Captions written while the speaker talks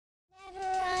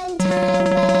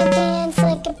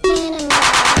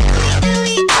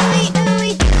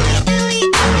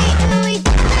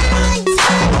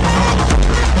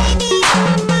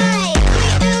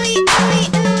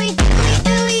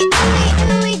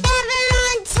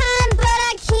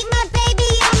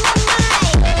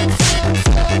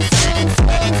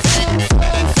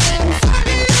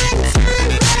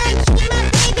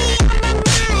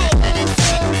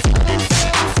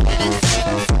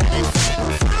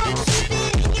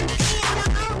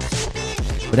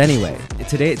But anyway,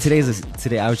 today.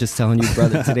 I was just telling you,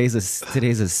 brother. Today's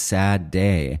a sad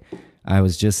day. I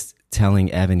was just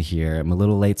telling Evan here. I'm a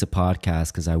little late to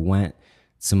podcast because I went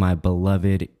to my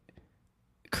beloved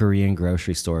Korean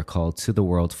grocery store called To the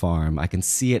World Farm. I can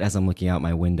see it as I'm looking out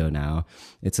my window now.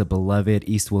 It's a beloved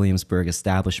East Williamsburg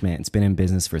establishment. It's been in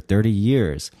business for 30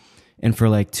 years. And for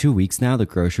like 2 weeks now, the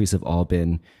groceries have all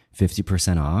been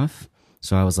 50% off.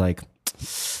 So I was like,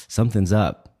 something's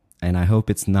up. And I hope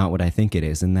it's not what I think it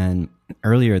is. And then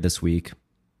earlier this week,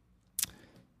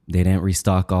 they didn't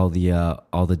restock all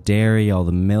the dairy, all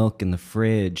the milk in the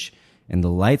fridge, and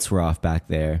the lights were off back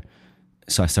there.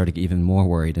 So I started to get even more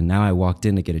worried. And now I walked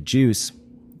in to get a juice,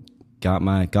 got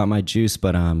my juice,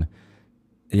 but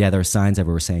yeah, there were signs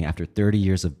everywhere saying after 30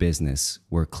 years of business,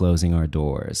 we're closing our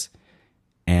doors.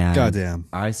 And goddamn,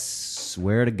 I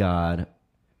swear to God,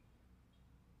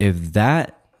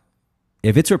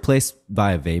 if it's replaced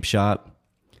by a vape shop,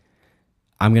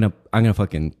 I'm gonna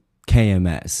fucking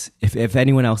KMS. If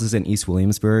anyone else is in East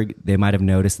Williamsburg, they might have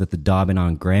noticed that the Dobbin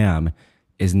on Graham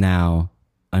is now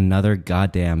another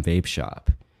goddamn vape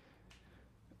shop.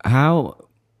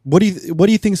 What do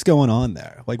you think's going on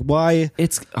there? Like, why?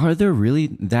 Are there really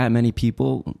that many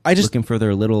people looking for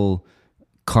their little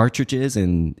cartridges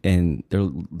and their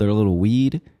little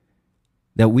weed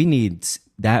that we need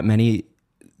that many?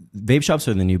 Vape shops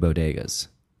are the new bodegas,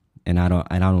 and I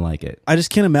don't like it. I just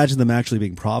can't imagine them actually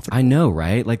being profitable. I know,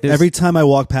 right? Like every time I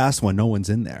walk past one, no one's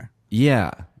in there.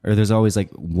 Yeah, or there's always like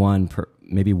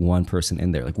maybe one person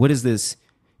in there. Like, what is this?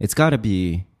 It's got to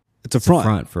be. It's a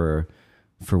front for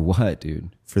what,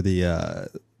 dude? For the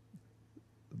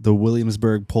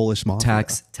Williamsburg Polish mafia.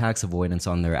 Tax avoidance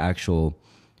on their actual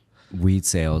weed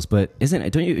sales. But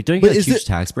don't you get huge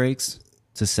tax breaks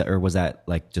to sell, or was that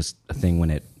like just a thing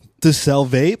when it to sell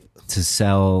vape? To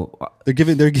sell, they're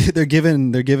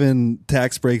giving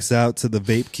tax breaks out to the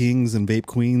vape kings and vape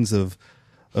queens of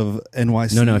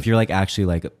NYC. No. If you're like actually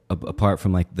like apart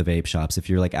from like the vape shops, if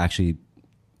you're like actually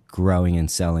growing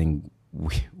and selling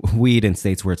weed in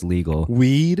states where it's legal,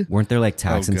 weren't there like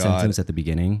tax incentives at the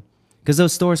beginning? Because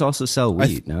those stores also sell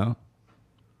weed, no?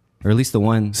 Or at least the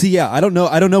one. See, yeah, I don't know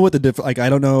what I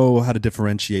don't know how to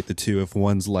differentiate the two. If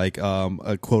one's like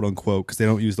a quote unquote, because they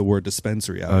don't use the word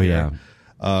dispensary out here.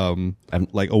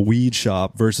 Like a weed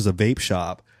shop versus a vape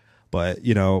shop. But,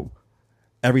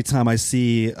 every time I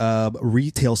see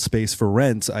retail space for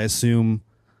rent, I assume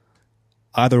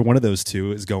either one of those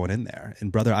two is going in there.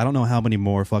 And brother, I don't know how many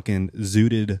more fucking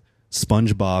zooted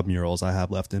SpongeBob murals I have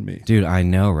left in me. Dude, I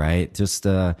know, right? Just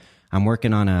I've been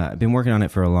working on it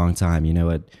for a long time.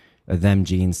 A Them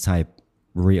Jeans type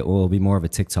reel will be more of a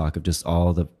TikTok of just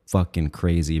all the fucking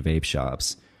crazy vape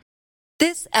shops.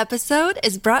 This episode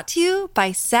is brought to you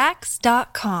by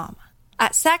Sax.com.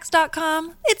 At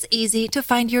Sax.com, it's easy to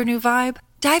find your new vibe.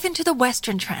 Dive into the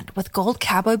Western trend with gold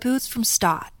cowboy boots from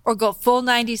Stott, or go full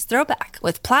 90s throwback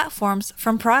with platforms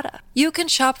from Prada. You can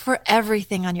shop for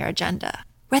everything on your agenda,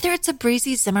 whether it's a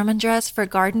breezy Zimmermann dress for a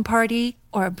garden party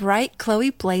or a bright Chloe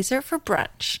blazer for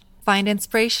brunch. Find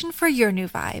inspiration for your new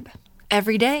vibe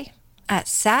every day at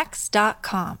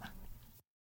Sax.com.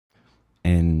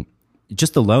 And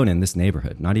just alone in this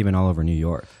neighborhood, not even all over New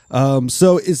York.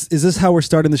 So is this how we're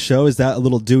starting the show? Is that a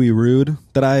little Dewey Rude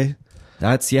that I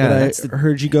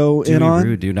heard you go in on?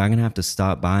 Rude, dude. I'm gonna have to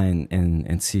stop by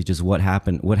and see just what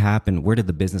happened. Where did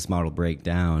the business model break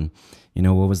down?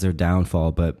 What was their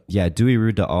downfall? But yeah, Dewey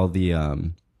Rude to all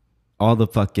the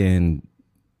fucking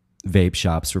vape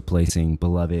shops replacing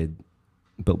beloved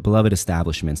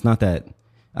establishments. Not that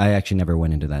I actually never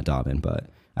went into that Dobbin, but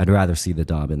I'd rather see the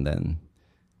Dobbin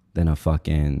than a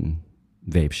fucking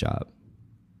vape shop.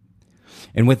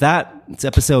 And with that, it's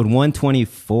episode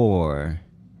 124,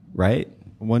 right?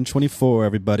 124,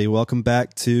 everybody. Welcome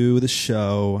back to the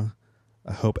show.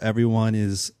 I hope everyone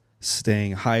is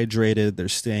staying hydrated. They're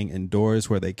staying indoors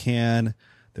where they can.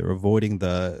 They're avoiding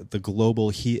the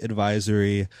global heat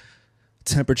advisory.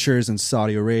 Temperatures in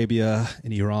Saudi Arabia,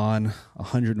 in Iran,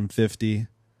 150.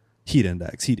 Heat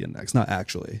index, not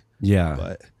actually. Yeah.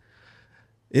 But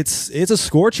it's a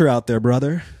scorcher out there,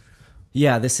 brother.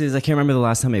 Yeah, I can't remember the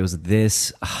last time it was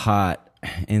this hot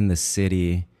in the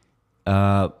city.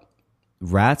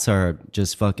 Rats are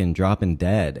just fucking dropping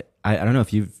dead. I don't know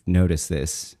if you've noticed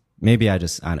this. Maybe I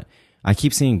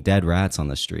keep seeing dead rats on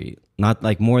the street. Not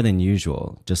like more than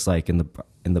usual, just like in the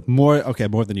more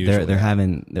than usual.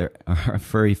 Our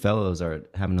furry fellows are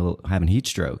having heat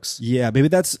strokes. Yeah, maybe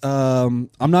that's I'm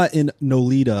not in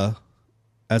Nolita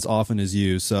as often as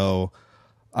you, so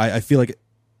I feel like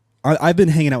I've been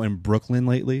hanging out in Brooklyn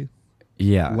lately.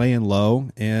 Yeah, laying low,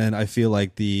 and I feel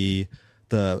like the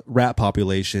rat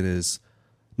population is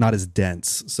not as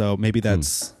dense. So maybe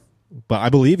that's. But I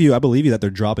believe you. I believe you that they're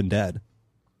dropping dead.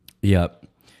 Yep.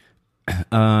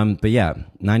 But yeah,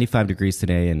 95 degrees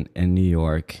today in New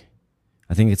York.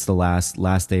 I think it's the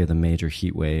last day of the major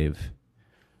heat wave.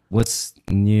 What's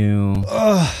new?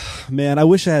 Man, I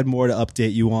wish I had more to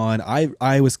update you on.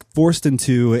 I was forced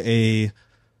into a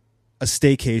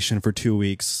staycation for 2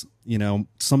 weeks. You know,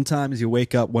 sometimes you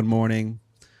wake up one morning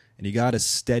and you got a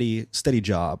steady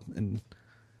job. And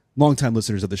longtime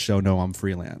listeners of the show know I'm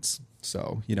freelance.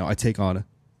 So, you know, I take on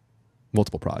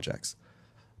multiple projects.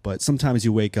 But sometimes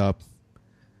you wake up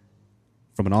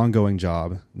from an ongoing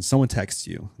job and someone texts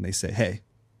you and they say, hey,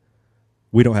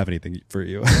 we don't have anything for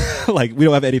you. Like, we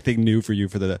don't have anything new for you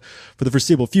for the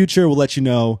foreseeable future. We'll let you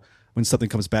know when something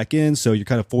comes back in. So you're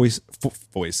kind of forced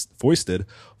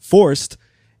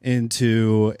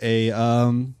into a,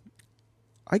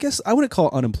 I guess I wouldn't call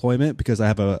it unemployment because I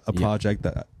have a project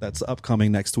that's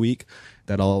upcoming next week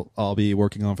that I'll be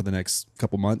working on for the next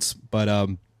couple months. But,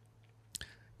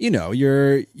 you know,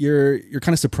 you're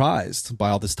kind of surprised by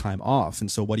all this time off.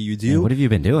 And so what do? Yeah, what have you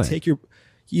been doing?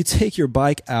 You take your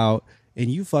bike out and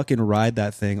you fucking ride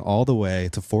that thing all the way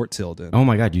to Fort Tilden. Oh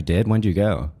my God, you did? When'd you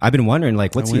go? I've been wondering,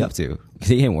 like, what's he up to?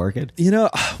 He ain't working? You know,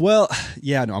 well,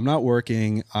 yeah, no, I'm not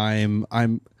working. I'm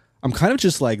kind of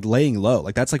just like laying low.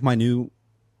 Like that's like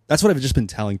that's what I've just been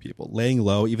telling people, laying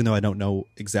low, even though I don't know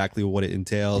exactly what it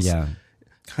entails. Yeah.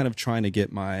 Kind of trying to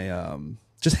get my,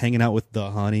 just hanging out with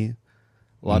the honey,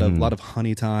 a lot of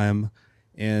honey time.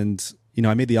 And, you know,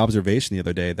 I made the observation the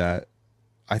other day that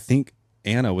I think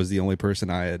Anna was the only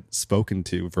person I had spoken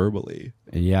to verbally.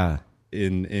 Yeah.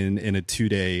 In a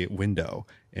 2-day window.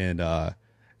 And,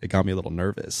 it got me a little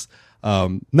nervous.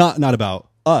 Not about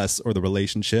us or the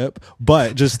relationship,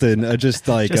 but just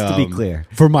like, just to be clear,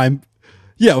 for my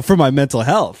mental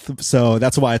health. So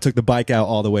that's why I took the bike out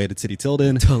all the way to Titty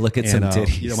Tilden to look at some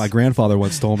titties. You know, my grandfather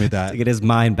once told me that to get his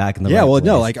mind back in the right well, place.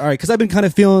 No, like, all right, because I've been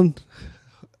feeling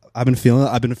a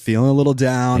little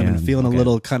down. I've been feeling a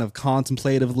little kind of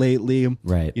contemplative lately.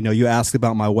 Right. You know, you asked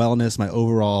about my wellness, my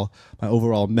overall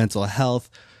mental health.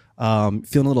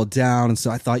 Feeling a little down, and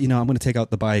so I thought, you know, I'm going to take out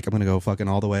the bike. I'm going to go fucking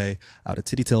all the way out to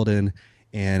Titty Tilden.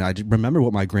 And I remember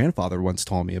what my grandfather once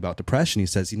told me about depression. He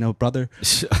says, you know, brother,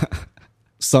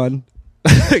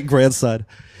 grandson.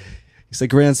 He said,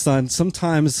 grandson,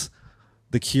 sometimes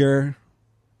to cure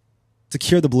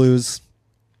the blues,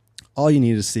 all you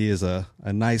need to see is a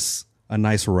nice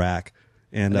rack.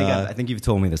 And I think you've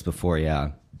told me this before,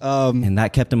 yeah. And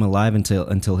that kept him alive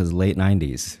until his late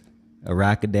 90s. A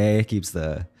rack a day keeps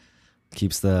the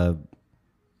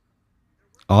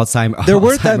Alzheimer's. There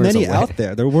weren't that many out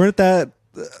there. There weren't that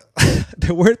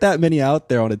many out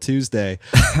there on a Tuesday.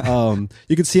 You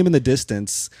could see them in the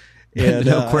distance. And,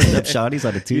 no quirked up shotties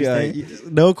on a Tuesday. Yeah,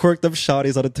 no quirked up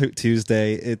shotties on a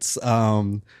Tuesday. It's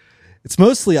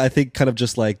mostly, I think, kind of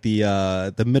just like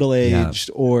the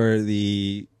middle-aged or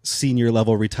the senior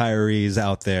level retirees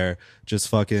out there, just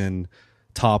fucking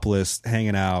topless,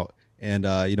 hanging out. And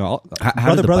you know,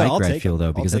 how did the bike ride feel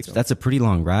though? Because that's a pretty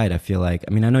long ride. I feel like.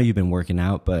 I mean, I know you've been working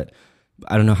out, but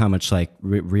I don't know how much like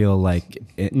real like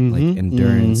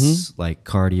endurance, like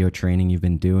cardio training you've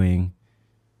been doing.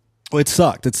 Well, it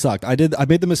sucked. I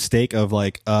made the mistake of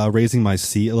like raising my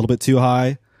seat a little bit too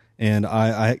high, and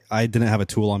I didn't have a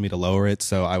tool on me to lower it,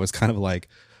 so I was kind of like,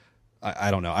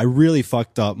 I don't know. I really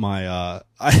fucked up my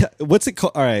what's it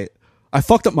called? All right. I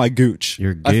fucked up my gooch.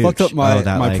 Your gooch. I fucked up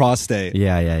my prostate.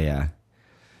 Yeah.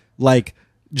 Like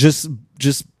just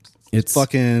it's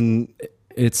fucking.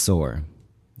 It's sore.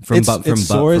 From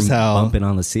sore as hell. Bumping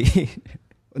on the seat.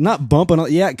 Not bumping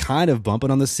on. Yeah, kind of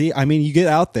bumping on the seat. I mean, you get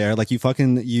out there, like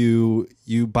you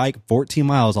bike 14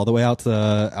 miles all the way out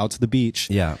to the beach.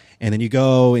 Yeah. And then you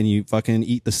go and you fucking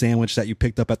eat the sandwich that you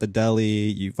picked up at the deli.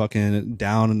 You fucking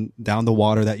down the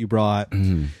water that you brought.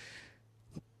 Mm-hmm.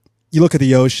 You look at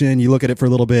the ocean, you look at it for a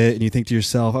little bit, and you think to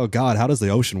yourself, oh God, how does the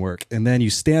ocean work? And then you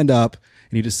stand up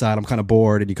and you decide, I'm kind of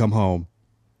bored, and you come home.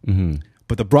 Mm-hmm.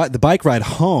 But the bike ride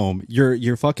home,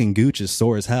 your fucking gooch is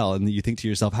sore as hell. And you think to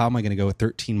yourself, how am I going to go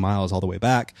 13 miles all the way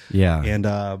back? Yeah. And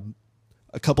a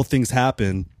couple things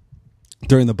happen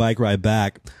during the bike ride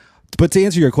back. But to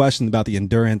answer your question about the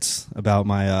endurance, about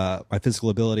my physical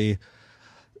ability,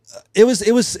 it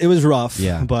was rough.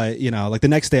 Yeah. But, you know, like the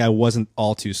next day I wasn't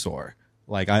all too sore.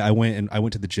 Like I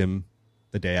went to the gym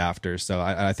the day after, so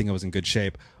I think I was in good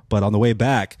shape. But on the way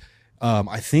back,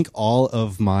 I think all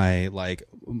of my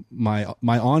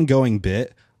ongoing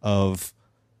bit of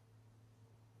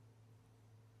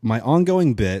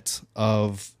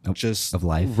just of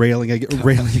life railing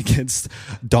against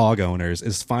dog owners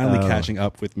is finally catching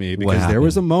up with me, because there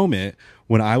was a moment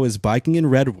when I was biking in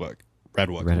Redwood,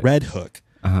 Red Hook.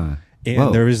 Uh-huh.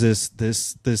 And there was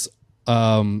this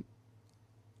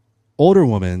older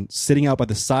woman sitting out by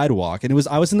the sidewalk, and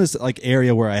I was in this like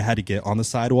area where I had to get on the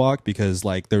sidewalk because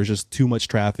like there was just too much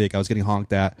traffic. I was getting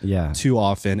honked at too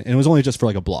often, and it was only just for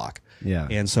like a block. Yeah.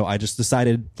 And so I just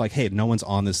decided like, hey, no one's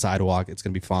on this sidewalk. It's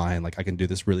gonna be fine. Like I can do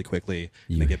this really quickly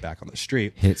and then get back on the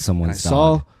street. Hit someone's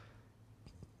dog.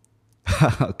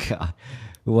 Oh God.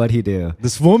 What'd he do?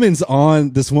 This woman's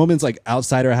like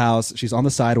outside her house. She's on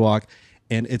the sidewalk,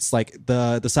 and it's like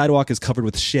the sidewalk is covered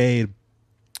with shade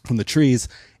from the trees,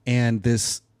 and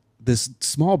this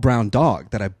small brown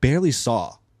dog that I barely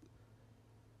saw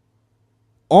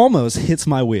almost hits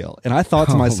my wheel. And I thought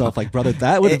to myself, like, brother,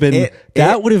 that would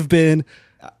have been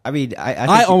I mean,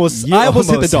 I almost hit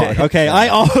the dog. Okay. I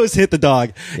almost hit the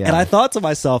dog. Yeah. And I thought to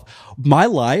myself, my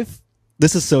life,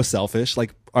 this is so selfish.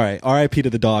 Like, all right, RIP to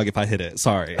the dog if I hit it.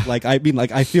 Sorry. Like, I mean,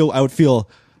 like, I would feel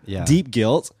deep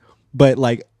guilt, but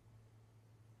like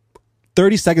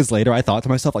 30 seconds later, I thought to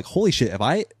myself, like, holy shit,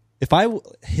 if I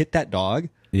hit that dog,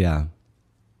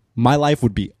 my life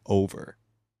would be over.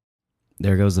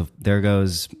 There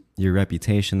goes your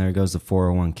reputation. There goes the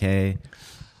 401k.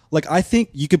 Like, I think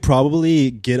you could probably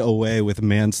get away with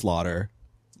manslaughter,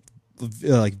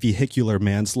 like vehicular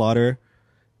manslaughter,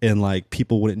 and like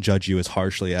people wouldn't judge you as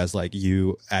harshly as like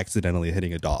you accidentally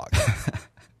hitting a dog.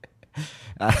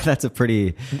 That's a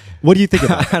pretty. What do you think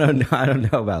about that? I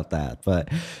don't know about that, but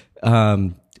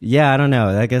yeah, I don't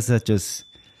know. I guess that's just.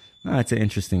 That's an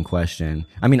interesting question.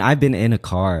 I mean, I've been in a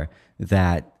car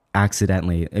that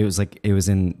accidentally, it was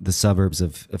in the suburbs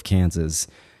of Kansas,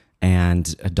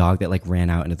 and a dog that like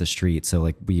ran out into the street. So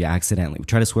like we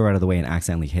tried to swerve out of the way and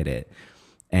accidentally hit it.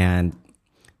 And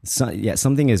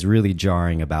something is really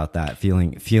jarring about that,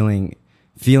 feeling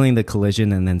the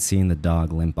collision and then seeing the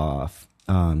dog limp off.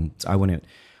 So I wouldn't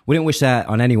wish that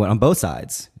on anyone, on both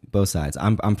sides. Both sides.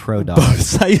 I'm pro dog. Both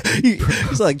sides.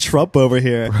 He's like Trump over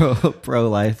here. Pro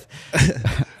life.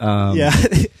 Yeah.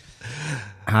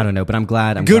 I don't know, but I'm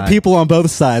glad. Good people on both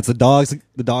sides. The dog's a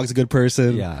good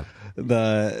person. Yeah.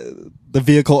 The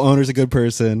vehicle owner's a good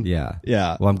person. Yeah.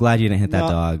 Yeah. Well, I'm glad you didn't hit that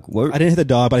dog. I didn't hit the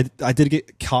dog, but I did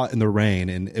get caught in the rain,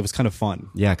 and it was kind of fun.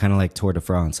 Yeah, kind of like Tour de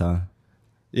France, huh?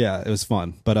 Yeah, it was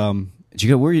fun. But did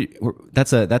you go?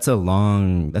 That's a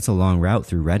long route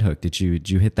through Red Hook. Did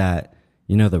you hit that?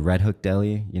 You know the Red Hook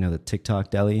Deli? You know the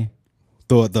TikTok deli?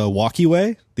 The Walkie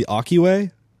Way? The Aki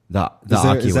Way? The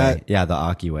Aki Way. Yeah, the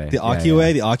Aki Way. The Aki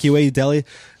Way? The Aki Way Deli?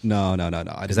 No.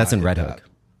 Because that's in Red Hook.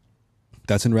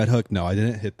 That's in Red Hook? No, I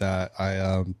didn't hit that.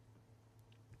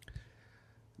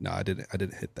 No, I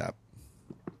didn't hit that.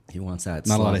 He wants that.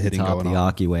 Not a lot of hitting going on. The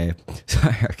Aki Way.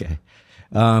 Sorry, okay.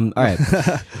 All right.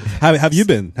 Have you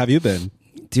been?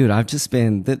 Dude, I've just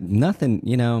been nothing,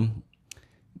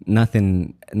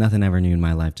 nothing ever new in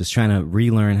my life. Just trying to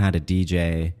relearn how to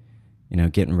DJ,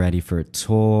 getting ready for a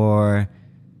tour,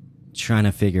 trying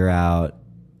to figure out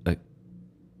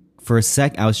for a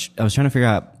sec. I was trying to figure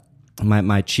out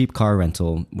my cheap car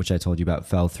rental, which I told you about,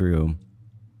 fell through.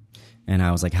 And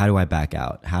I was like, how do I back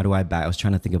out? I was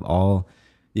trying to think of all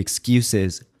the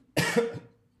excuses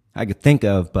I could think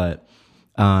of, but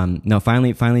no,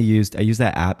 finally I used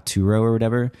that app Turo or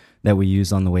whatever that we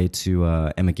used on the way to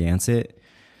Amagansett.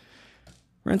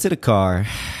 Rented a car.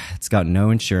 It's got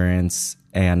no insurance,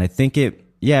 and I think it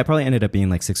probably ended up being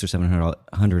like $600 or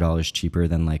 $700 cheaper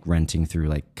than like renting through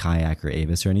like Kayak or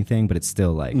Avis or anything. But it's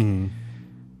still like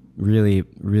really,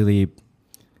 really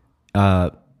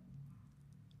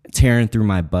tearing through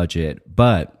my budget.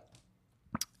 But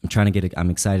I'm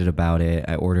excited about it.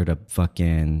 I ordered a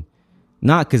fucking,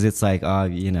 not because it's like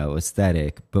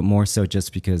aesthetic, but more so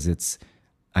just because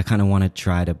I kind of want to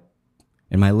try to.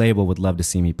 And my label would love to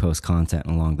see me post content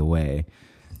along the way.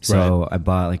 So I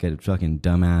bought like a fucking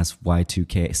dumbass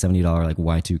Y2K, $70 like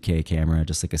Y2K camera,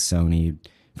 just like a Sony.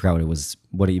 I forgot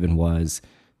what it even was.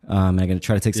 I'm going to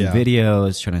try to take some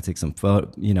videos, trying to take some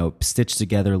photo, stitch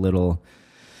together little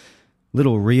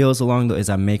reels as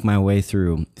I make my way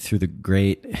through the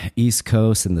great East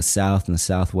Coast and the South and the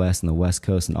Southwest and the West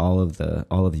Coast and all of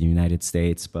the United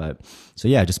States. But so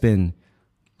yeah, just been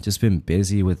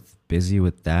busy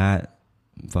with that.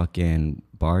 Fucking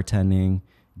bartending,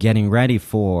 getting ready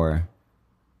for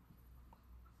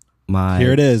my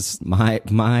here it is my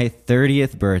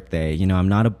 30th birthday. I'm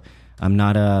not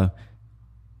a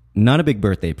big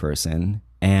birthday person,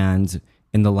 and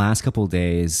in the last couple of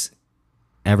days,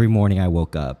 every morning I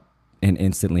woke up and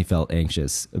instantly felt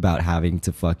anxious about having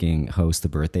to fucking host a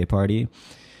birthday party.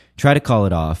 Try to call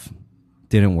it off.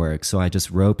 Didn't work, so I just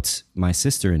roped my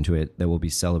sister into it that we'll be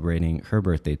celebrating her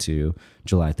birthday too,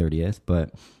 July 30th.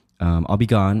 But I'll be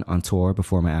gone on tour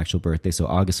before my actual birthday. So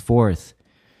August 4th,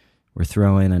 we're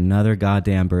throwing another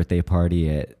goddamn birthday party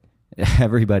at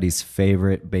everybody's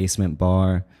favorite basement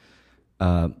bar.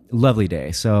 Lovely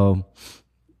day. So,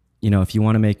 if you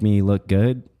want to make me look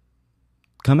good,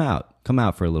 come out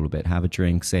for a little bit, have a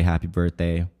drink, say happy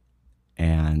birthday,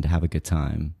 and have a good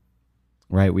time.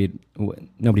 Right?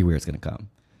 Nobody weird's going to come.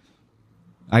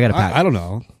 I got to pack. I don't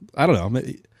know.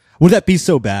 Would that be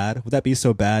so bad? Would that be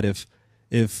so bad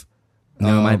if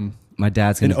no, my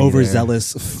dad's going to be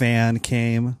overzealous fan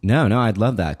came? No, I'd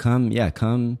love that.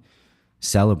 Come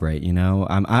celebrate,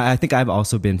 I think I've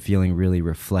also been feeling really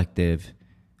reflective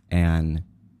and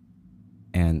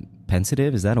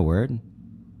pensive. Is that a word?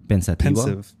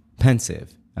 Pensativo?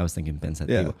 Pensive. I was thinking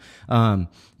pensativo. Yeah.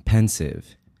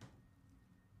 Pensive.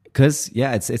 Cause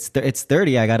it's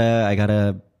 30. I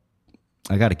gotta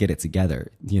get it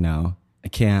together. I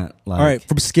can't All right.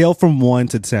 From scale from 1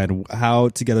 to 10, how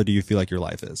together do you feel like your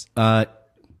life is? I'm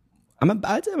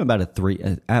about a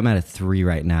 3. I'm at a 3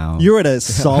 right now. You're at a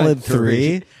solid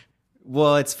 3.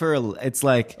 Well, it's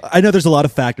like, I know there's a lot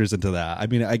of factors into that. I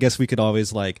mean, I guess we could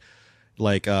always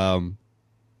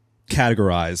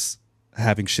categorize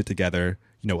having shit together,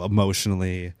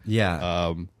 emotionally.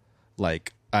 Yeah.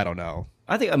 I don't know.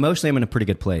 I think emotionally I'm in a pretty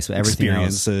good place. But everything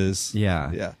experiences. Else,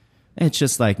 yeah. Yeah. It's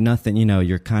just like nothing,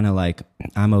 you're kind of like,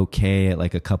 I'm okay at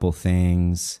like a couple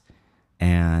things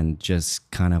and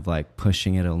just kind of like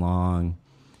pushing it along.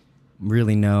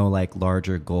 Really no like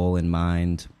larger goal in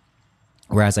mind.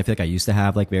 Whereas I feel like I used to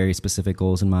have like very specific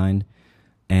goals in mind.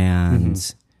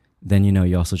 And then,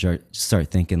 you also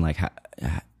start thinking like, how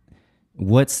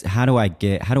do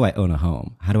I own a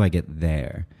home? How do I get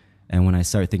there? And when I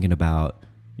start thinking about,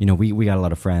 we got a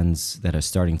lot of friends that are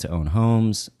starting to own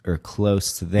homes or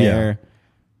close to there.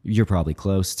 Yeah. You're probably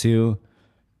close to.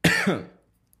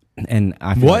 And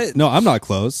I feel what? No, I'm not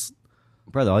close,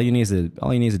 brother. All you need is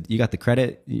you got the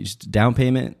credit, down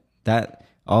payment.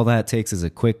 All that takes is a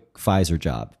quick Pfizer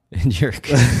job, and you're.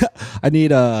 I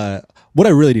need what I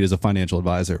really need is a financial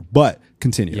advisor. But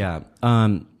continue. Yeah.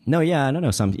 No. Yeah. I don't know.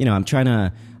 So I'm trying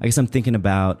to. I guess I'm thinking a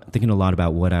lot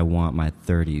about what I want my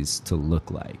 30s to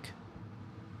look like.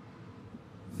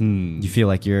 You feel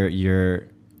like you've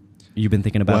been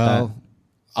thinking about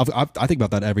that? I think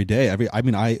about that every day.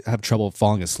 I have trouble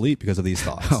falling asleep because of these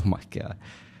thoughts. Oh my God.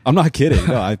 I'm not kidding.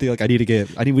 No, I feel like we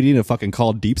need to fucking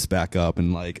call Deeps back up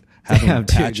and like have them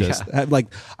patch us. I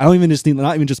don't even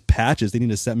not even just patches. They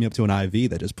need to set me up to an IV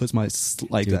that just puts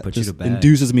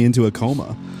induces me into a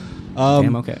coma.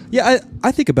 Damn, okay. Yeah,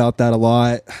 I think about that a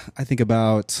lot. I think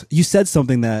about, you said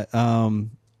something that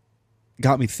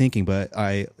got me thinking, but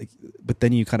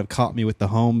then you kind of caught me with the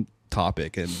home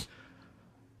topic, and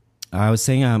I was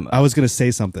saying I was going to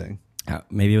say something.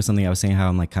 Maybe it was something I was saying how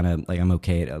I'm like kind of like I'm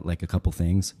okay at like a couple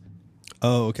things.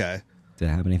 Oh, okay. Did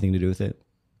it have anything to do with it?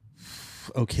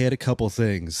 Okay at a couple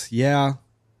things. Yeah.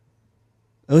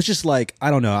 It was just like,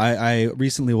 I don't know. I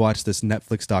recently watched this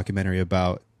Netflix documentary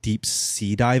about deep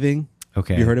sea diving.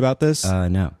 Okay. You heard about this?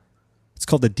 No. It's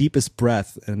called The Deepest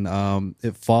Breath, and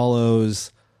it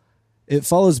follows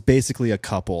basically a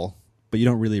couple, but you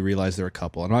don't really realize they're a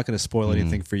couple. I'm not going to spoil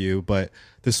anything for you, but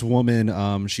this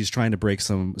woman, she's trying to break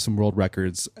some world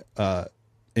records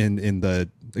in the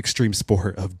extreme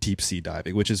sport of deep sea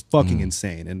diving, which is fucking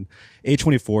insane. And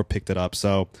A24 picked it up,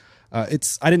 so I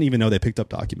didn't even know they picked up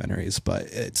documentaries, but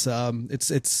it's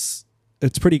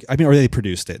pretty. I mean, or they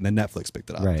produced it and then Netflix picked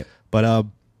it up, right? But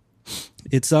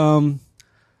it's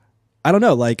I don't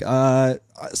know, like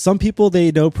some people,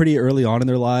 they know pretty early on in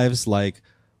their lives like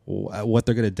what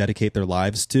they're going to dedicate their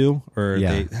lives to, or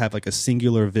they have like a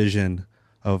singular vision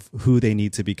of who they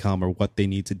need to become or what they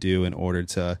need to do in order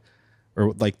to,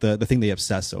 or like the thing they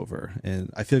obsess over.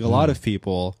 And I feel like a lot of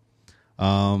people,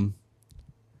 their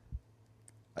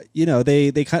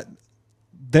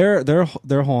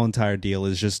whole entire deal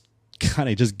is just kind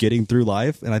of just getting through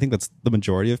life, and I think that's the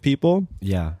majority of people.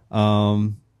 Yeah.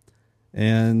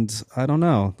 And I don't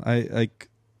know. I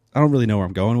don't really know where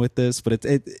I'm going with this, but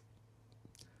it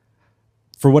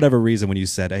for whatever reason, when you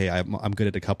said, "Hey, I'm good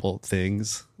at a couple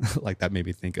things," like that made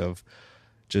me think of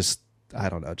just, I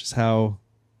don't know, just how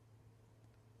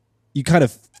you kind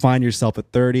of find yourself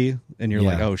at 30 and you're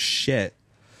like, "Oh shit.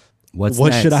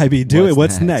 What should I be doing?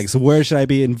 What's next? Where should I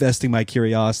be investing my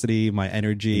curiosity, my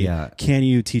energy? Yeah. Can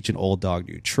you teach an old dog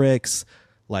new tricks?"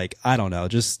 Like, I don't know,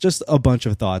 just a bunch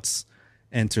of thoughts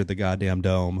enter the goddamn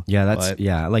dome. Yeah,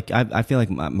 like I feel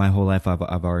like my whole life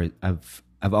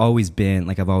I've always been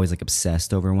like, I've always like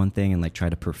obsessed over one thing and like tried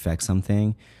to perfect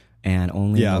something, and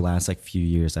only in the last like few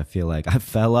years I feel like I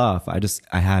fell off. I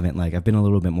haven't, like, I've been a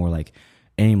little bit more like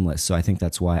aimless. So I think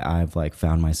that's why I've like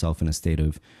found myself in a state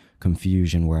of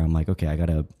confusion where I'm like, okay, I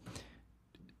gotta.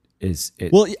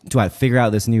 Do I figure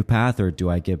out this new path, or do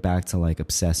I get back to like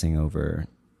obsessing over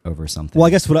something? Well,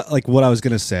 I guess what I was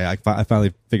gonna say, I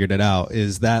finally figured it out,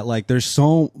 is that like there's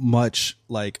so much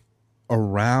like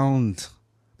around.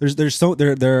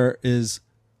 There is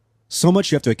so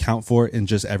much you have to account for in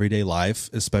just everyday life,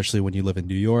 especially when you live in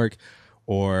New York,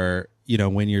 or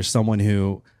when you're someone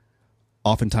who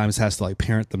oftentimes has to like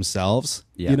parent themselves.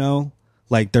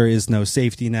 Like there is no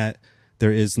safety net.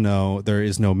 There is no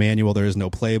manual. There is no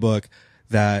playbook.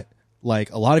 That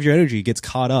like a lot of your energy gets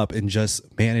caught up in just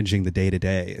managing the day to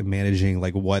day and managing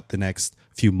like what the next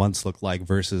few months look like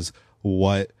versus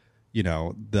what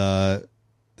the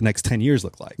next 10 years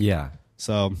look like. Yeah.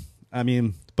 So I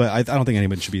mean, but I don't think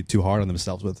anyone should be too hard on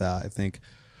themselves with that. I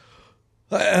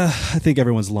think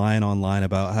everyone's lying online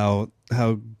about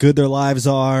how good their lives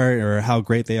are or how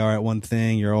great they are at one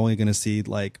thing. You're only going to see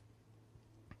like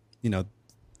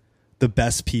the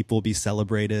best people be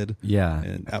celebrated,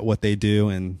 at what they do,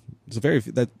 and it's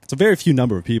a very few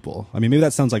number of people. I mean, maybe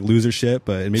that sounds like loser shit,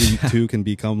 but maybe you too can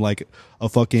become like a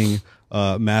fucking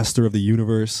master of the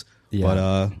universe. Yeah. But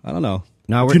I don't know.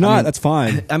 No, if you're not, that's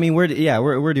fine. I mean, we're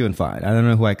doing fine. I don't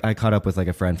know who I caught up with like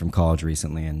a friend from college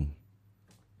recently, and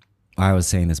I was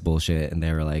saying this bullshit, and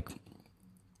they were like,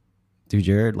 "Dude,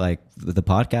 you're like the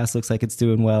podcast looks like it's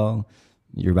doing well.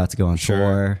 You're about to go on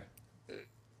tour.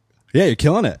 Yeah, you're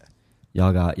killing it.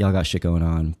 Y'all got shit going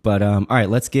on." But all right,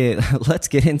 let's get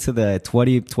into the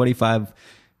 25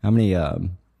 how many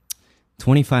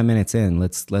 25 minutes in.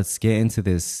 Let's get into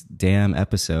this damn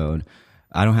episode.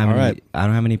 I don't have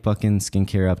any fucking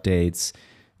skincare updates.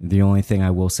 The only thing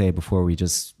I will say before we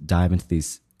just dive into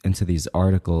these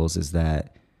articles is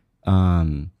that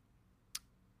the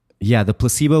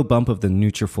placebo bump of the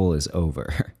Nutrafol is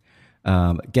over.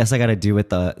 Guess I got to do it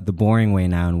the boring way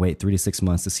now and wait 3 to 6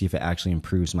 months to see if it actually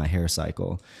improves my hair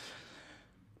cycle.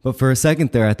 But for a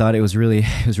second there, I thought it was really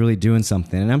doing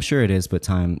something, and I'm sure it is, but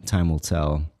time will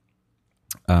tell.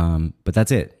 But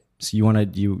that's it. So you got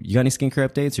any skincare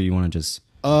updates, or you want to just?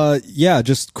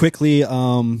 Just quickly.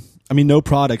 I mean, no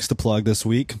products to plug this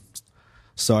week.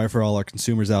 Sorry for all our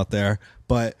consumers out there,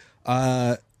 but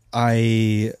I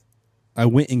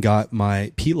went and got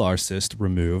my pilar cyst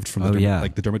removed from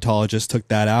the the dermatologist took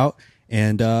that out,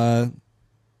 and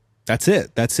that's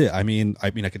it. I mean, I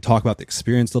could talk about the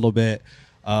experience a little bit.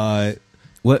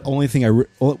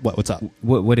 What's up?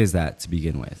 What is that to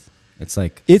begin with? It's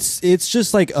like it's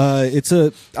just like it's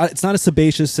not a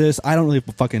sebaceous cyst. I don't really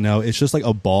fucking know. It's just like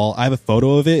a ball. I have a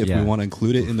photo of it if we want to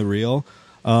include it in the reel.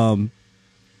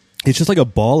 It's just like a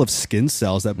ball of skin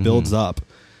cells that builds up.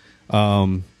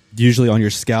 Usually on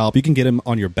your scalp. You can get them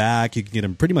on your back. You can get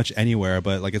them pretty much anywhere.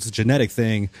 But like it's a genetic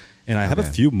thing, and I have a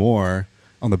few more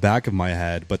on the back of my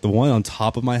head. But the one on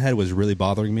top of my head was really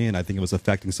bothering me, and I think it was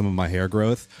affecting some of my hair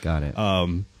growth. Got it.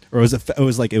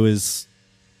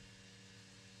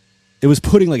 It was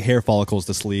putting like hair follicles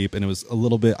to sleep, and it was a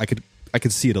little bit. I could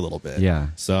see it a little bit. Yeah.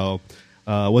 So,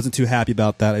 wasn't too happy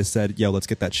about that. I said, "Yo, let's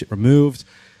get that shit removed."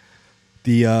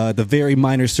 The very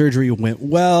minor surgery went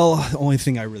well. The only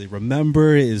thing I really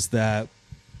remember is that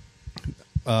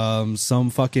some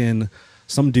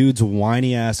dude's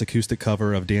whiny ass acoustic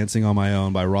cover of "Dancing on My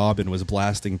Own" by Robin was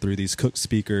blasting through these Cook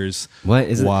speakers. What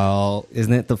is it?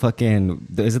 Isn't it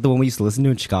is it the one we used to listen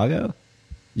to in Chicago?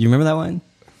 You remember that one?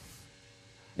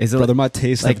 Is it Brother, my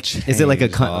taste have changed, is it like a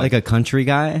country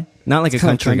guy? Not like a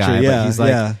country guy, yeah,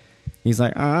 but he's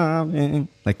like man,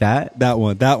 like that. That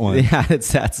one. Yeah,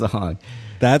 it's that song.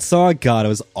 That song, God, it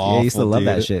was awful. Yeah, I used to love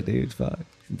that shit, dude. Fuck.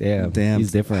 Damn.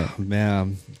 He's different.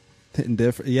 Man, hitting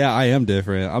different. Yeah, I am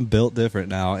different. I'm built different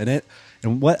now. And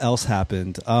what else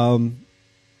happened? The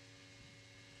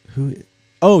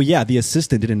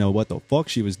assistant didn't know what the fuck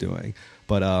she was doing,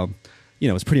 but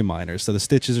it's pretty minor. So the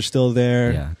stitches are still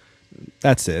there. Yeah.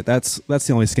 That's it. That's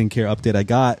the only skincare update I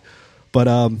got. But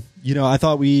I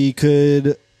thought we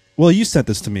could. Well, you sent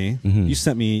this to me. Mm-hmm. You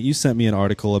sent me an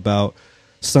article about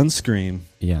sunscreen.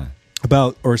 Yeah.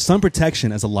 Or sun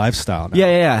protection as a lifestyle now.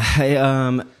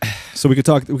 Yeah. So we could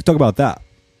talk about that.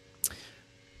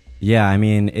 Yeah, I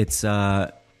mean it's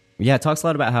it talks a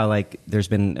lot about how like there's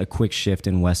been a quick shift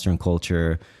in Western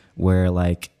culture where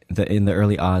like in the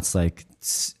early aughts like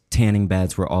tanning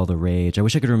beds were all the rage. I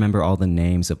wish I could remember all the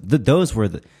names of those were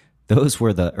the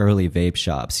early vape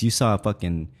shops. You saw a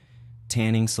fucking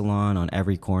tanning salon on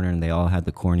every corner, and they all had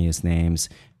the corniest names.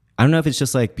 I don't know if it's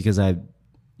just like because do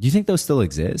you think those still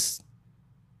exist,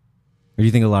 or do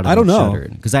you think a lot of them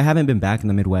shuttered? Because I haven't been back in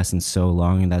the Midwest in so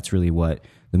long, and that's really what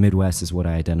the Midwest is. What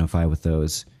I identify with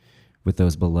those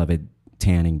beloved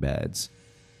tanning beds.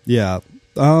 Yeah.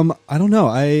 I don't know.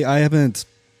 I haven't.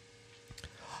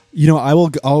 I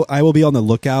will be on the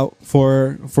lookout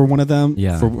for one of them.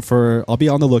 Yeah. I'll be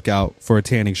on the lookout for a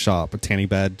tanning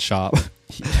bed shop.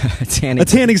 a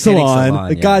tanning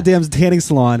salon, a goddamn tanning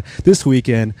salon this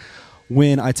weekend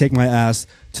when I take my ass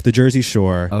to the Jersey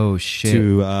Shore. Oh shit!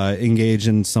 To engage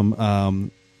in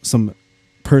some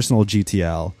personal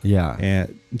GTL. Yeah,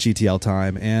 and GTL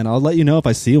time, and I'll let you know if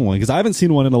I see one because I haven't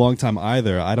seen one in a long time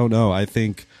either. I don't know. I don't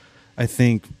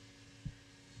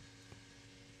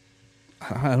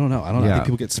know. I think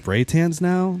people get spray tans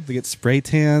now. They get spray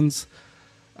tans.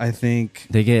 I think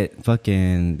they get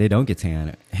they don't get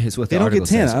tan. Is what the article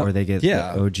says, or they get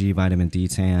the OG vitamin D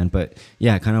tan. But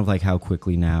yeah, kind of like how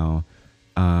quickly now.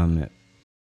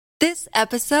 This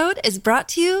episode is brought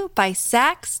to you by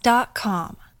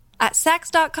Sax.com. At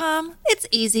Sax.com, it's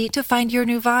easy to find your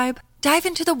new vibe. Dive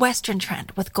into the Western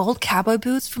trend with gold cowboy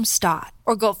boots from Stott,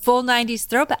 or go full 90s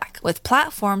throwback with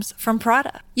platforms from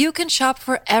Prada. You can shop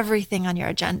for everything on your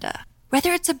agenda,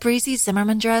 whether it's a breezy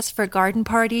Zimmermann dress for a garden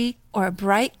party or a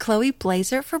bright Chloe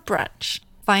blazer for brunch.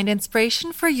 Find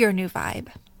inspiration for your new vibe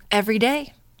every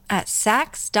day at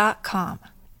Sax.com.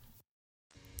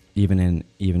 Even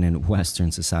in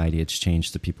Western society, it's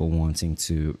changed to people wanting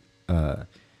to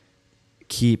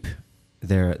keep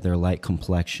their light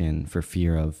complexion for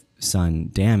fear of sun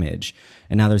damage.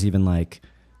 And now there's even like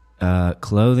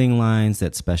clothing lines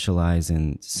that specialize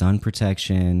in sun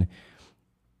protection.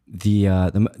 The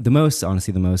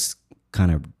most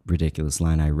kind of ridiculous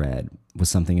line I read was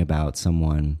something about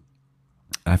someone,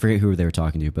 I forget who they were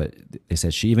talking to, but they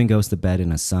said she even goes to bed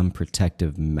in a sun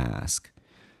protective mask.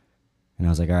 And I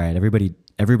was like, all right,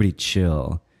 everybody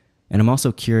chill. And I'm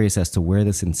also curious as to where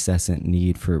this incessant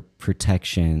need for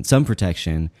protection, sun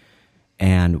protection,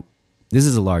 and this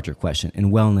is a larger question, and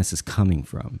wellness is coming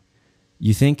from.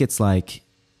 You think it's like,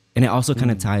 and it also kind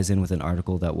of ties in with an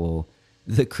article that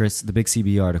the Big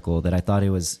CB article that I thought I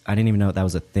didn't even know that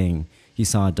was a thing. He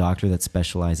saw a doctor that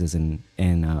specializes in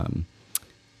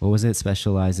what was it?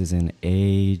 Specializes in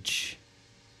age,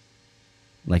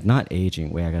 like not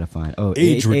aging. Wait, I gotta find. Oh,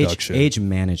 age reduction, age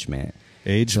management.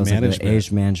 Age management. Like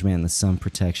age management and the sun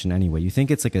protection. Anyway, you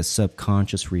think it's like a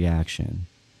subconscious reaction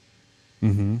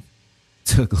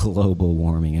to global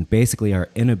warming and basically our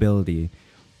inability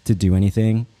to do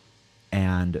anything.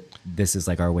 And this is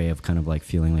like our way of kind of like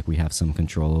feeling like we have some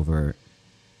control over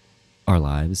our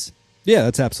lives. Yeah,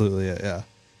 that's absolutely it. Yeah.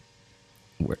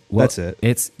 Well, that's it.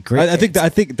 It's great. I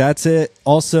think that's it.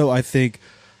 Also, I think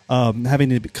having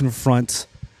to confront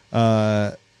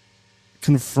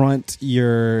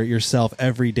yourself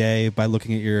every day by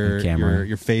looking at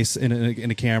your face in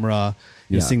a camera,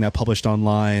 seeing that published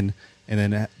online, and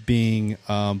then being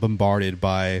bombarded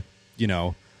by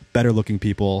better looking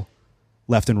people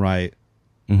left and right,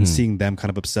 and seeing them kind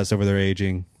of obsess over their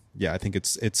aging. Yeah, I think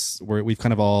we've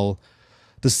kind of all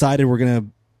decided we're gonna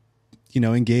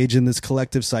engage in this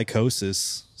collective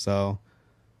psychosis. So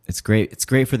it's great. It's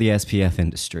great for the SPF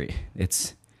industry.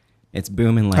 It's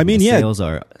booming. Like sales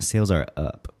are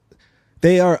up.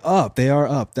 They are up.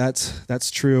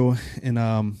 That's true.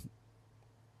 And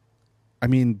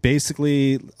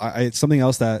basically, something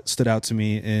else that stood out to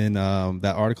me in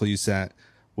that article you sent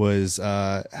was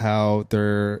how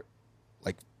they're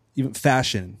like even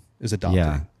fashion is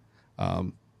adopting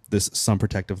this sun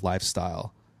protective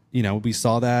lifestyle. We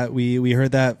saw that we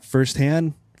heard that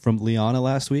firsthand from Liana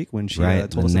last week when she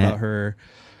told us about her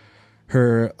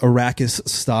Arrakis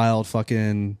styled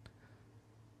fucking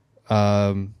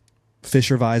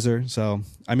Fisher visor. So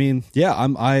I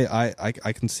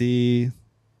can see.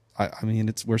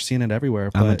 We're seeing it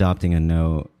everywhere. I'm adopting a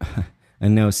no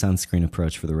sunscreen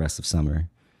approach for the rest of summer.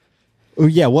 Oh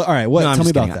yeah. What? All right. What? No, tell me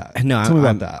about that. Tell me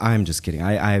about that. I'm just kidding.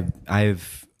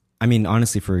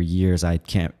 Honestly, for years I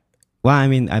can't. Well,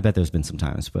 I bet there's been some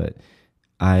times, but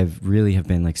I've really have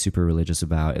been like super religious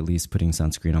about at least putting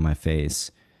sunscreen on my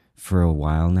face for a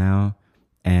while now,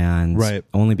 and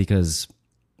only because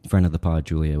a friend of the pod,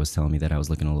 Julia, was telling me that I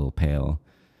was looking a little pale.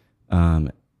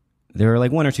 There were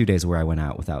like 1 or 2 days where I went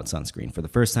out without sunscreen for the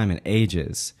first time in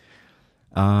ages,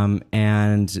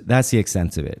 and that's the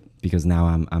extent of it. Because now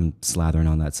I'm slathering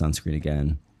on that sunscreen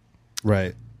again.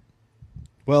 Right.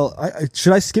 Well,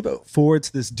 should I skip forward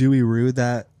to this Dewey Rue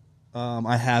that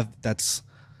I have? That's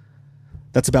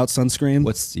about sunscreen.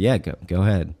 Go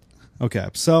ahead. Okay.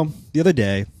 So the other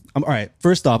day, all right.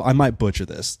 First off, I might butcher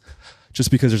this,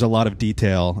 just because there's a lot of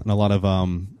detail and a lot of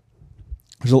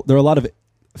there are a lot of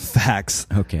facts.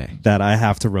 Okay. That I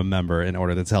have to remember in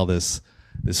order to tell this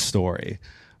story.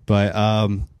 But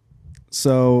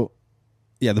so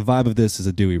yeah, the vibe of this is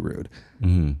a Dewey Rude.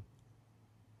 Mm-hmm.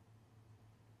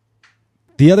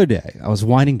 the other day, I was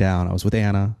winding down. I was with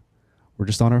Anna. We're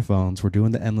just on our phones. We're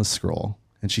doing the endless scroll.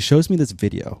 And she shows me this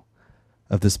video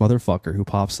of this motherfucker who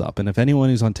pops up. And if anyone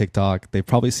who's on TikTok, they've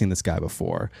probably seen this guy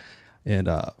before. And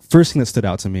first thing that stood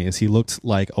out to me is he looked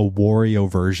like a Wario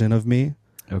version of me.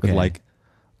 Okay. With like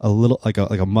a little, like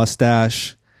a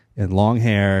mustache and long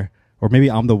hair. Or maybe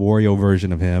I'm the Wario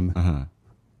version of him. Uh-huh.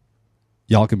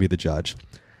 Y'all can be the judge.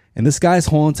 And this guy's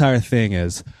whole entire thing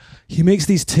is he makes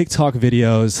these TikTok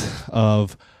videos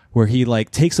of where he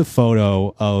like takes a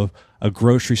photo of a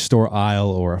grocery store aisle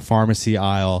or a pharmacy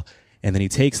aisle, and then he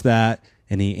takes that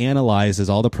and he analyzes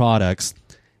all the products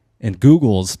and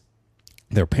Googles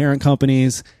their parent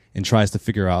companies and tries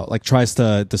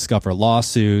to discover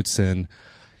lawsuits and,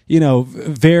 you know,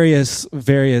 various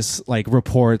like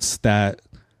reports that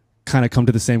kind of come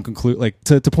to the same conclusion, like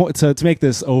to make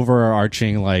this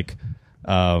overarching like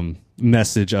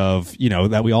message of, you know,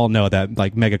 that we all know that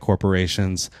like mega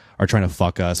corporations are trying to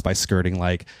fuck us by skirting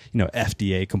like, you know,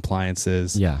 FDA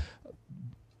compliances. Yeah.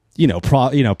 You know,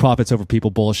 profits over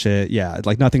people bullshit. Yeah.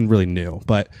 Like nothing really new.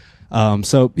 But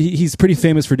so he's pretty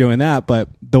famous for doing that. But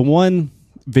the one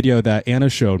video that Anna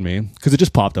showed me, because it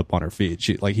just popped up on her feed,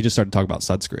 he just started talking about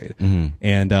sunscreen. Mm-hmm.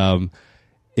 And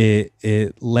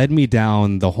it led me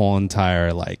down the whole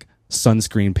entire like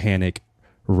sunscreen panic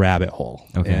rabbit hole.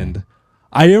 Okay. And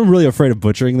I am really afraid of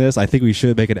butchering this. I think we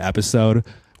should make an episode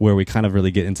where we kind of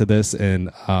really get into this and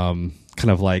kind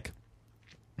of like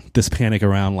this panic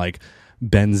around like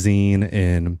benzene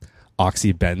and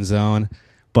oxybenzone.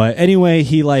 But anyway,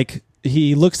 he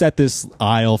looks at this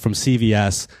aisle from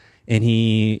CVS and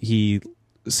he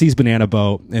sees Banana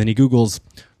Boat and he Googles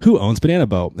who owns Banana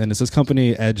Boat, and it's this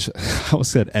company Edge. I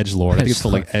almost said Edgelord. I think it's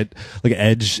called like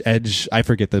Edge. I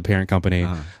forget the parent company,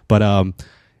 but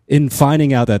in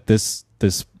finding out that this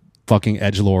fucking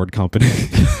Edgelord company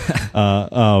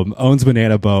owns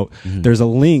Banana Boat, mm-hmm. There's a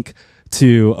link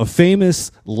to a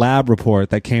famous lab report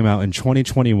that came out in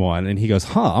 2021, and he goes,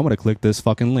 I'm gonna click this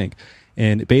fucking link,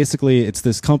 and basically it's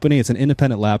this company. It's an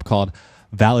independent lab called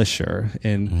Valisure,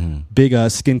 and mm-hmm. big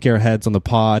skincare heads on the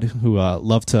pod who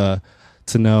love to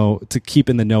keep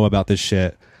in the know about this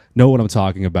shit know what I'm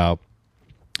talking about.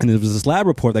 And there was this lab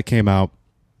report that came out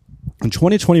in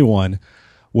 2021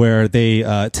 where they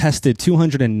tested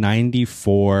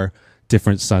 294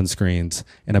 different sunscreens,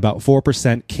 and about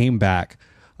 4% came back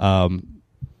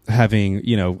having,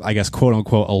 you know, I guess quote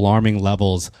unquote alarming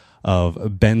levels of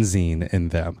benzene in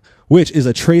them, which is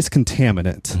a trace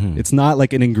contaminant. Mm-hmm. It's not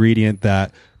like an ingredient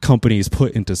that companies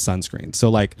put into sunscreen. So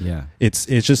like, yeah. It's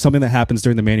just something that happens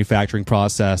during the manufacturing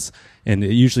process, and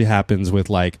it usually happens with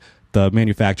like the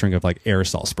manufacturing of like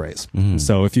aerosol sprays. Mm-hmm.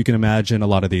 So if you can imagine a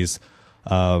lot of these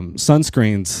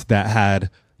sunscreens that had,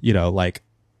 you know, like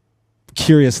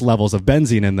curious levels of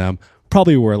benzene in them,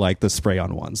 probably were like the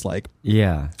spray-on ones, like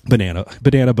Banana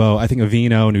Boat, I think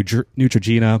Aveeno,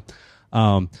 Neutrogena.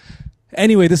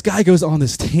 Anyway, this guy goes on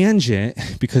this tangent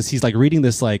because he's like reading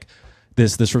this like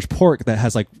this report that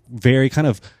has like very kind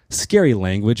of scary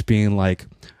language, being like,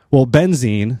 well,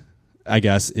 benzene, I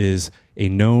guess, is a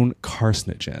known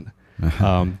carcinogen.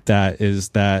 Uh-huh.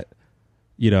 that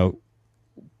you know,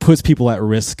 puts people at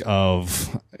risk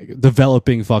of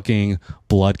developing fucking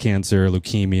blood cancer,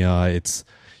 leukemia.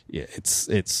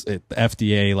 The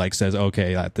FDA like says,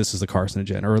 okay, this is a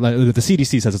carcinogen, or the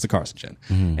CDC says it's a carcinogen.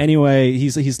 Mm-hmm. Anyway,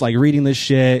 he's like reading this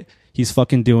shit. He's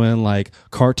fucking doing like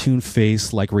cartoon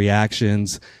face like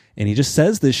reactions, and he just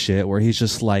says this shit where he's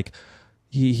just like,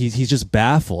 he's just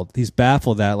baffled. He's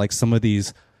baffled that like some of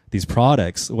these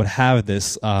products would have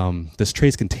this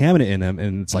trace contaminant in them,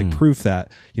 and it's like proof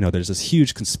that, you know, there's this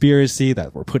huge conspiracy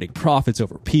that we're putting profits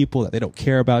over people that they don't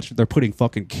care about. They're putting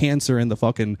fucking cancer in the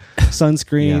fucking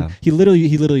sunscreen. Yeah. He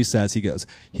literally says, he goes,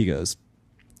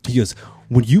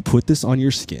 when you put this on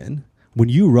your skin, when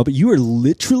you rub it, you are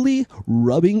literally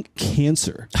rubbing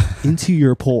cancer into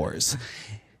your pores,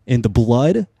 and the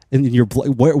blood. And in your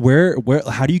blood, where,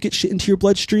 how do you get shit into your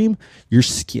bloodstream? Your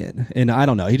skin. And I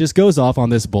don't know. He just goes off on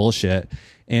this bullshit,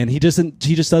 and he just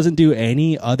doesn't do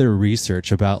any other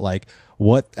research about like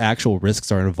what actual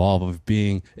risks are involved of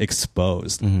being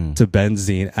exposed to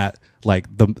benzene at like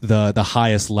the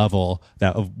highest level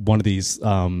that of one of these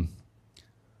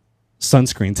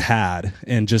sunscreens had,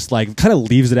 and just like kind of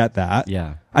leaves it at that.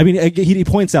 Yeah. I mean, he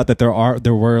points out that there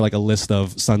were like a list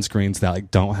of sunscreens that like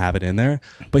don't have it in there,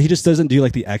 but he just doesn't do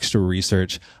like the extra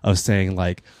research of saying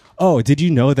like, oh, did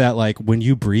you know that like when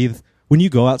you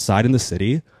go outside in the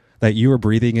city, that you are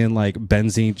breathing in like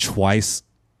benzene twice,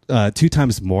 2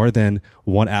 times more than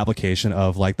one application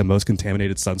of like the most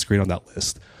contaminated sunscreen on that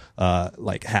list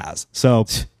like has. So,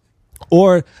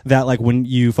 or that like when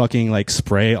you fucking like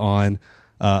spray on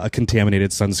a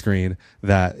contaminated sunscreen,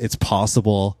 that it's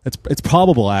possible, it's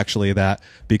probable actually, that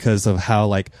because of how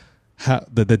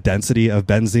the density of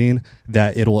benzene,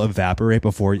 that it'll evaporate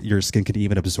before your skin can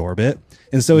even absorb it.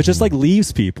 And so it just like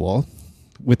leaves people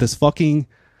with this fucking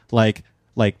like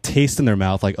taste in their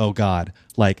mouth, like, oh God,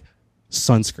 like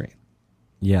sunscreen.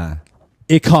 Yeah.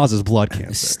 It causes blood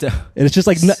cancer. And it's just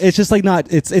like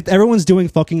not, everyone's doing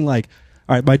fucking like,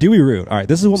 all right, my dewy root. All right,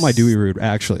 this is what my dewy root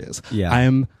actually is. Yeah.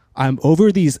 I'm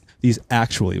over these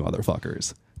actually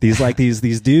motherfuckers.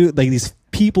 These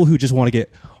people who just want to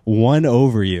get one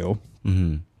over you.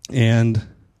 Mm-hmm. And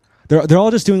they're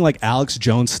all just doing like Alex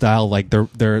Jones style, like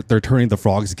they're turning the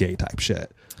frogs gay type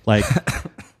shit. Like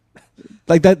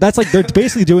like that's like they're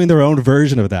basically doing their own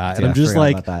version of that. Dude, and I'm just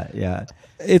like, yeah.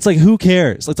 It's like, who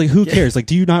cares? It's like, who cares? Like,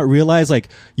 do you not realize, like,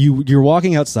 you're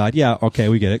walking outside? Yeah, okay,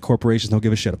 we get it. Corporations don't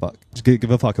give a shit about, give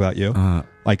a fuck about you.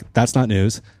 Like, that's not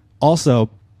news.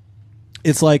 Also,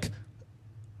 it's like,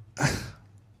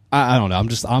 I don't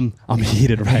know. I'm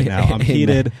heated right now. I'm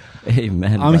heated.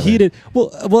 Amen. I'm heated.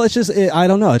 Well, it's just, I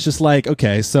don't know. It's just like,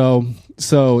 okay, so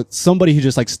somebody who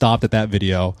just like stopped at that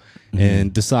video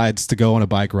and decides to go on a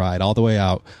bike ride all the way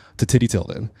out to Titty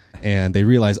Tilden. And they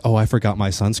realize, oh, I forgot my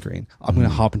sunscreen. I'm going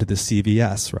to hop into the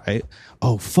CVS, right?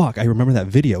 Oh, fuck. I remember that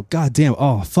video. God damn.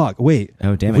 Oh, fuck. Wait.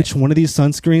 Oh, damn it. Which one of these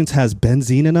sunscreens has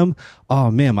benzene in them? Oh,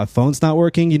 man, my phone's not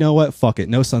working. You know what? Fuck it.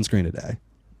 No sunscreen today.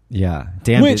 Yeah.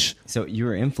 Damn. So you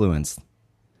were influenced.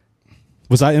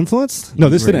 Was I influenced? No,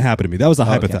 this didn't happen to me. That was a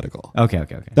hypothetical. Okay.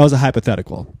 That was a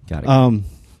hypothetical. Got it.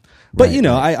 But, you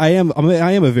know, I am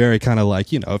a very kind of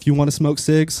like, you know, if you want to smoke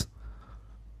cigs,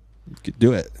 you could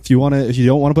do it. If you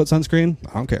don't want to put sunscreen,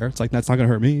 I don't care. It's like, that's not going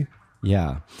to hurt me.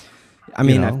 Yeah. I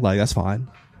mean, like, that's fine.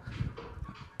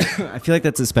 I feel like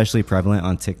that's especially prevalent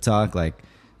on TikTok. Like,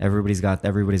 everybody's got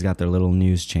their little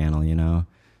news channel, you know?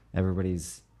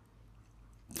 Everybody's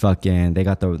fucking, they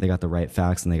got the right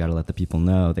facts, and they got to let the people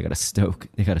know. They got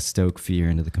to stoke fear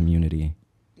into the community.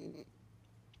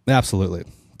 Absolutely.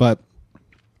 But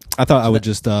I thought I would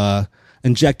just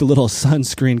inject a little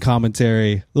sunscreen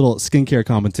commentary, little skincare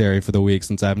commentary for the week,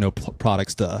 since I have no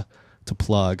products to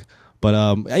plug.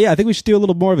 But yeah, I think we should do a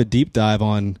little more of a deep dive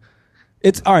on.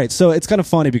 It's all right. So it's kind of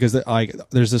funny because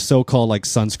there's a so-called like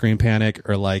sunscreen panic,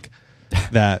 or like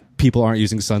that people aren't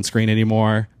using sunscreen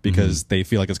anymore because they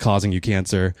feel like it's causing you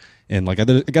cancer. And like, I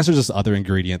guess there's this other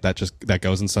ingredient that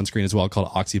goes in sunscreen as well called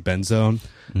oxybenzone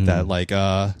that like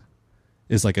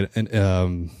is like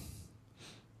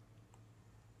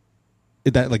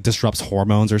that like disrupts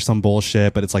hormones or some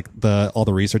bullshit, but it's like all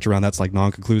the research around that's like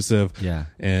non-conclusive. Yeah.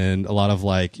 And a lot of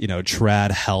like, you know,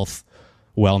 trad health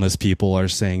wellness people are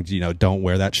saying, you know, don't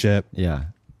wear that shit. Yeah.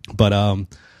 But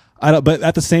but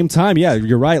at the same time, yeah,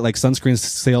 you're right. Like, sunscreen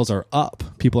sales are up.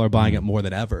 People are buying it more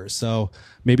than ever. So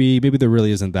maybe there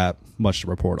really isn't that much to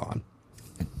report on.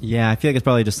 Yeah, I feel like it's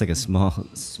probably just like a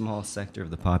small sector of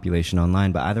the population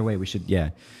online. But either way, we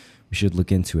should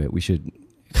look into it. We should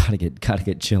gotta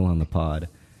get Jill on the pod.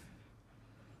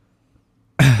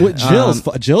 Well,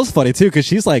 Jill's funny too, because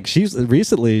she's kind of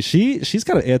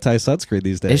anti-sunscreen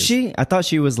these days. Is she? I thought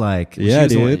she was like, yeah,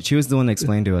 she was the one that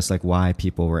explained to us like why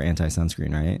people were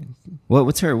anti-sunscreen, right?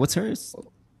 What's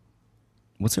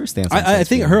her stance on sunscreen? I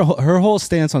think her whole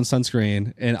stance on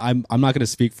sunscreen, and I'm not going to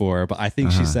speak for her, but I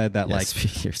think she said that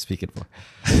you're speaking for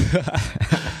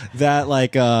that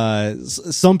like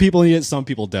some people need it, some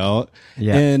people don't.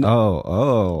 Yeah. And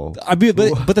I mean,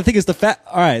 but the thing is, the fact.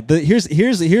 All right. Here's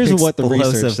what the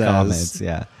research says. Comments,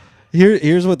 yeah.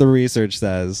 Here's what the research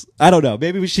says. I don't know.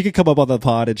 Maybe she could come up on the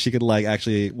pod and she could like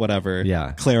actually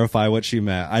clarify what she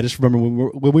meant. I just remember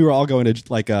when we were all going to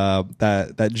like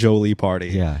that Jolie party.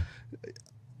 Yeah.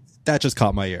 That just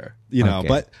caught my ear, you know. Okay.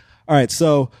 But all right,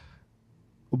 so,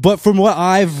 but from what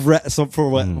I've read,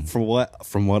 from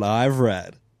what I've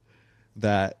read,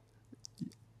 that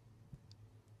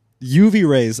UV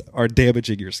rays are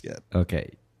damaging your skin.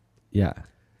 Okay, yeah.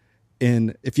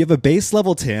 And if you have a base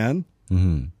level tan,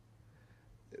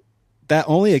 that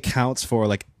only accounts for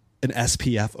like an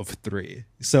SPF of 3.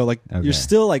 So like you're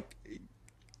still like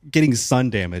getting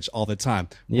sun damage all the time.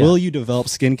 Yeah. Will you develop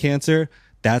skin cancer?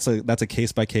 That's a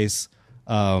case by case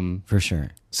for sure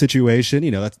situation.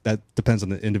 You know, that depends on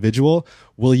the individual.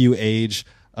 Will you age?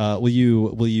 Will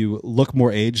you look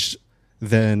more aged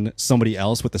than somebody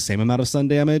else with the same amount of sun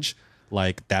damage?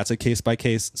 Like, that's a case by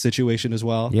case situation as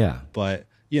well. Yeah. But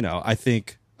you know, I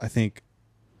think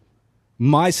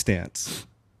my stance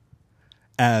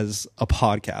as a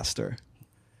podcaster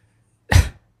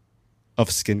of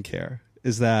skincare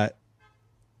is that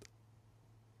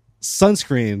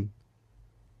sunscreen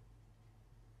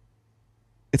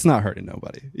it's not hurting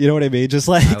nobody. You know what I mean? Just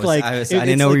like I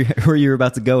didn't know where you were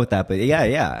about to go with that, but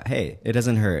yeah. Hey, it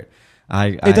doesn't hurt.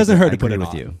 It doesn't hurt to put it with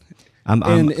on. you.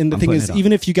 And the thing is,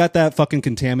 even if you got that fucking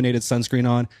contaminated sunscreen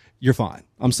on, you're fine.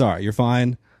 I'm sorry, you're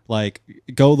fine. Like,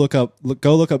 go look up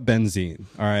benzene.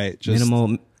 All right, just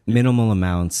minimal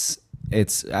amounts.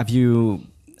 It's have you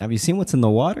seen what's in the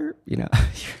water? You know,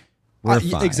 we're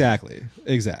fine. Exactly.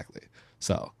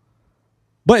 So,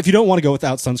 but if you don't want to go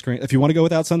without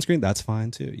sunscreen, that's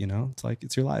fine too. You know, it's like,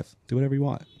 it's your life. Do whatever you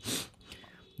want.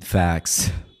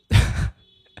 Facts.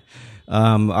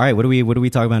 All right, what do we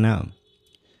talk about now?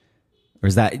 Or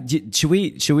is that, should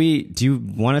we, do you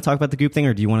want to talk about the Goop thing,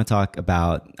 or do you want to talk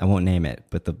about, I won't name it,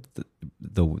 but the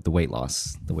weight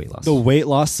loss, the weight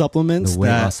loss supplements,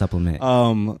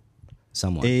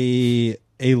 someone, a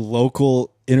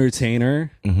local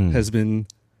entertainer has been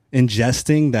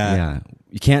ingesting that. Yeah.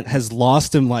 You can't, has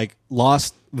lost them. Yeah.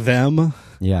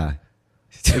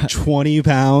 Like 20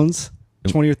 pounds.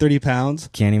 20 or 30 pounds.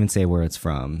 Can't even say where it's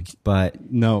from, but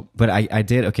no. But I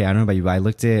did. Okay, I don't know about you, but I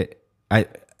looked at I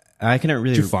couldn't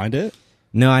really. Did you find it?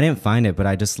 No, I didn't find it, but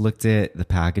I just looked at the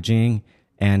packaging,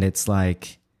 and it's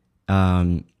like,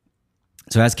 so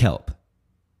it has kelp,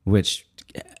 which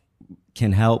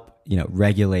can help,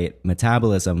 regulate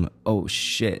metabolism. Oh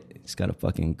shit, just got a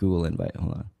fucking Google invite.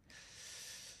 Hold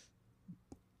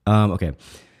on. Okay.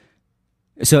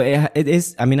 So it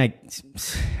is, I mean,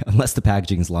 unless the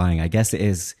packaging is lying, I guess it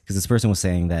is, because this person was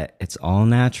saying that it's all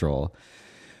natural.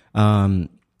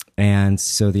 And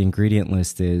so the ingredient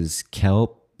list is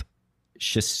kelp,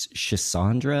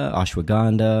 schisandra,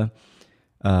 ashwagandha,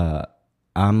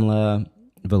 amla,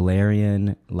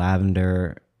 valerian,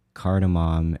 lavender,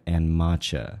 cardamom, and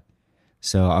matcha.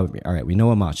 So, all right, we know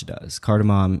what matcha does.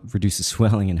 Cardamom reduces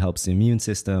swelling and helps the immune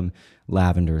system.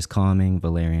 Lavender is calming.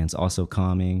 Valerian is also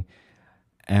calming.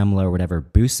 Amla, or whatever,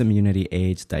 boosts immunity,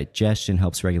 aids digestion,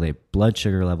 helps regulate blood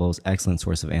sugar levels, excellent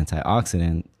source of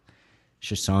antioxidant.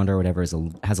 Schisandra, or whatever,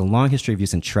 has a long history of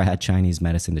use in trad Chinese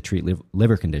medicine to treat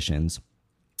liver conditions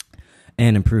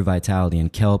and improve vitality.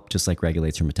 And kelp just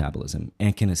regulates your metabolism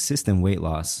and can assist in weight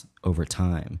loss over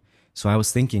time. So I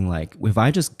was thinking, if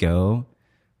I just go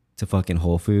to fucking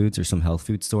Whole Foods or some health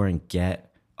food store and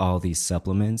get all these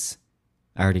supplements,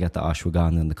 I already got the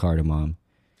ashwagandha and the cardamom.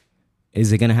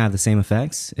 Is it going to have the same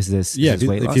effects? Is this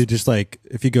weight loss? If you just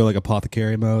if you go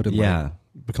apothecary mode and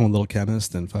become a little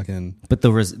chemist and fucking. But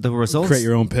the results, create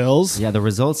your own pills. Yeah, the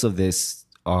results of this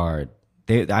are.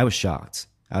 I was shocked.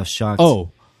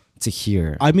 Oh, to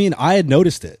hear. I mean, I had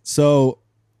noticed it. So,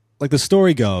 the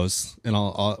story goes, and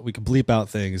we can bleep out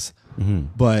things,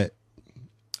 but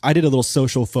I did a little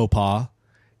social faux pas,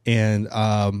 and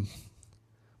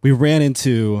we ran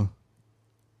into.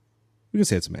 We can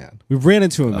say it's a man. We ran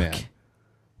into a man.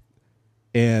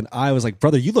 And I was like,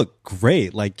 brother, you look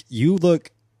great. You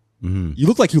look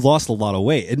like you lost a lot of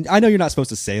weight. And I know you're not supposed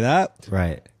to say that.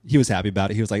 Right. He was happy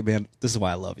about it. He was like, man, this is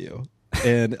why I love you.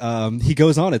 And he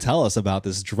goes on to tell us about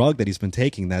this drug that he's been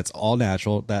taking that's all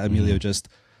natural, that Emilio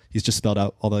he's just spelled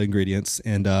out all the ingredients.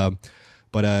 And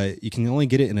but you can only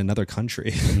get it in another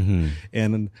country.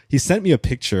 And he sent me a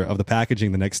picture of the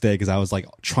packaging the next day because I was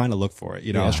trying to look for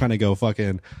it. I was trying to go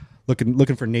fucking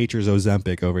looking for nature's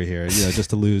Ozempic over here, just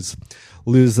to lose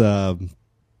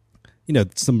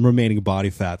some remaining body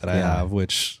fat that I have,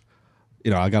 which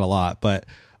I got a lot, but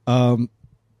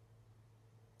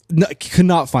could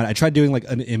not find it. I tried doing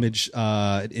an image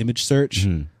search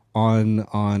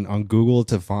on Google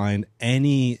to find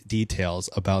any details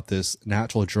about this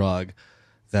natural drug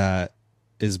that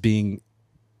is being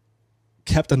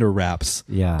kept under wraps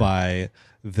by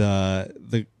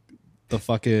the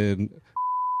fucking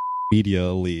media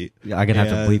elite. I'm gonna have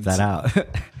to bleep that out.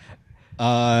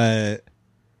 But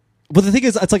the thing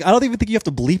is, it's I don't even think you have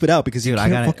to bleep it out because you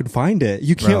can't fucking find it.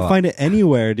 You can't find it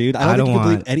anywhere, dude. I don't think you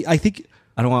can bleep any. I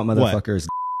don't want motherfuckers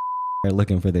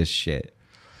looking for this shit.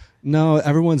 No,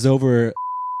 everyone's over.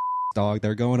 Dog,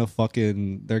 they're going to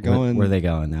fucking. They're going. Where are they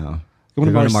going now?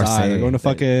 Going to Marseille. They're going to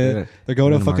fucking. They're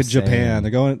going to fucking Japan.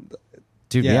 They're going.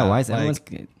 Dude, yeah. Why is everyone's?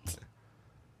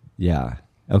 Yeah.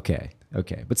 Okay.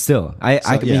 But still, I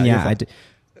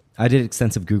did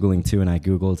extensive Googling too, and I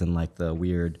Googled in the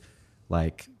weird,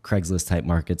 Craigslist type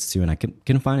markets too, and I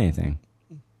couldn't find anything.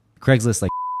 Craigslist,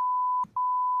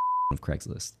 of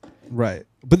Craigslist. Right.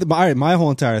 But my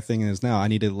whole entire thing is now I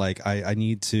need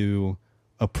to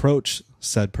approach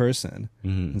said person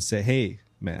and say, hey,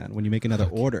 man, when you make another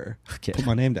order, put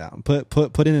my name down.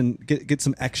 Put in and get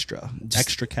some extra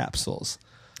capsules.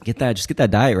 Just get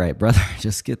that diet right, brother.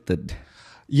 Just get the.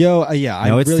 I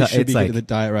really should be getting the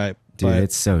diet right. Dude,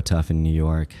 it's so tough in New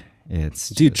York. It's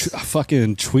dude,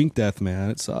 fucking twink death, man.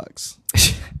 It sucks.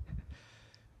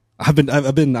 I've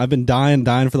been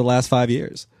dying for the last 5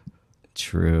 years.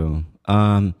 True.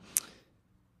 Yeah,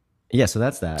 so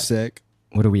that's that. Sick.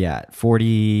 What are we at?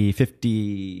 40,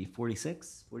 50,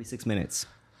 46? 46 minutes.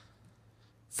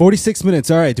 46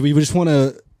 minutes. All right. Do we just want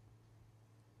to,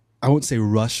 I won't say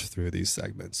rush through these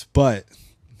segments, but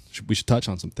we should touch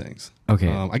on some things. Okay.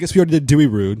 I guess we already did Dewey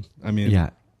Rude. I mean,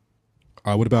 yeah.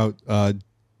 What about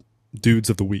dudes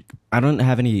of the week? I don't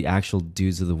have any actual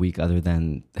dudes of the week other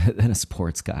than a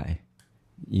sports guy.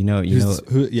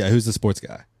 Who's the sports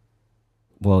guy?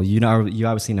 Well, you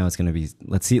obviously know it's going to be.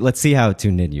 Let's see how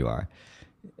tuned in you are.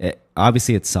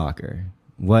 Obviously, it's soccer.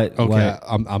 What? Okay,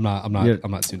 I'm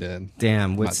not tuned in.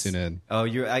 Damn, I'm not tuned in. Oh,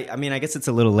 I mean, I guess it's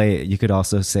a little late. You could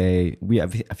also say I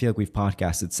feel like we've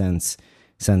podcasted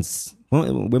since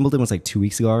Wimbledon was like 2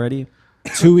 weeks ago already.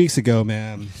 2 weeks ago,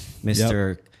 man.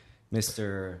 Mr.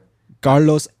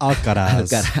 Carlos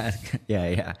Alcaraz.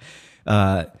 Yeah.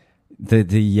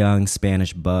 The young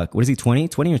Spanish buck. What is he? 20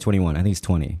 or 21? I think he's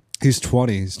 20. He's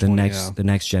 20. He's 20, the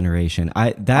next generation.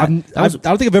 I don't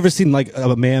think I've ever seen like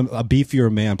a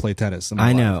beefier man play tennis.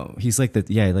 I know he's like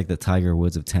the Tiger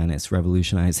Woods of tennis,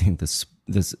 revolutionizing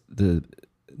the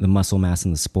muscle mass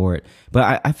in the sport.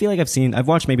 But I feel like I've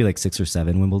watched maybe like 6 or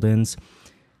 7 Wimbledons,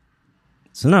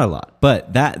 so not a lot.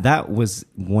 But that was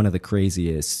one of the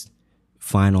craziest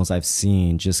finals I've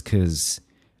seen, just because.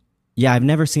 Yeah, I've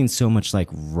never seen so much like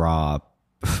raw,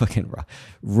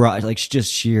 like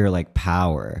just sheer like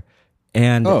power.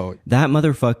 And that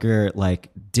motherfucker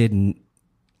like didn't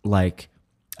like.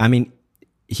 I mean,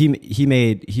 he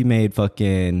made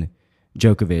fucking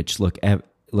Djokovic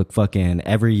look fucking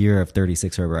every year of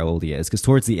 36 or however old he is. Because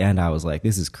towards the end, I was like,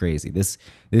 this is crazy. This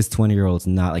 20-year-old's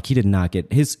not like, he did not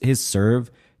get his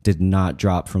serve did not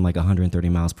drop from like 130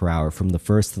 miles per hour from the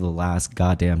first to the last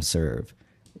goddamn serve.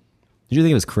 Did you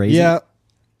think it was crazy? Yeah.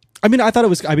 I mean, I thought it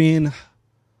was. I mean,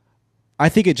 I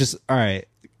think it just. All right.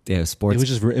 Yeah, sports.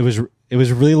 It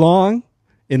was really long,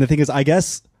 and the thing is, I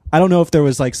guess I don't know if there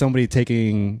was like somebody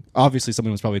taking. Obviously,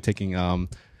 someone was probably taking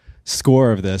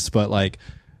score of this, but like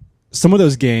some of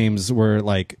those games were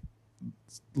like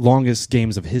longest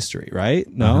games of history, right?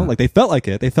 No, like they felt like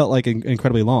it. They felt like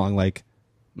incredibly long. Like,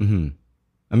 I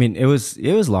mean, it was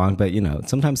long, but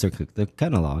sometimes they're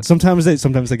kind of long. Sometimes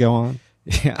they go on.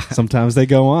 Yeah. Sometimes they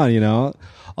go on.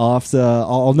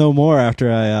 I'll know more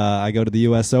after I go to the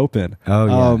U.S. Open. Oh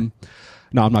yeah.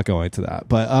 No, I'm not going to that.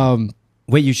 But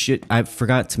wait, you should. I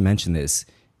forgot to mention this.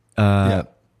 La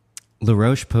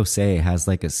Roche-Posay has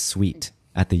like a suite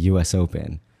at the U.S.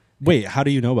 Open. Wait, how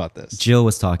do you know about this? Jill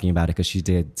was talking about it because she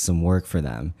did some work for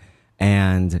them,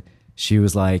 and she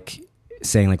was like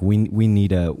saying like we need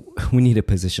to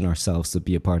position ourselves to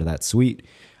be a part of that suite.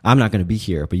 I'm not going to be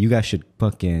here, but you guys should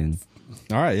fucking.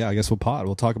 All right, yeah, I guess we'll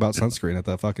talk about sunscreen at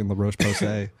the fucking La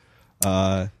Roche-Posay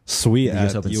suite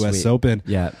at the U.S. Open.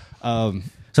 Yeah. So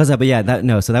that's that, but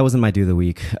yeah, so that wasn't my do of the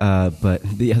week. But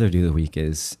the other do of the week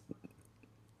is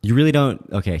you really don't.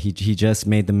 Okay, he just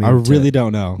made the move. I really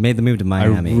don't know. Made the move to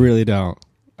Miami. I really don't.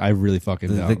 I really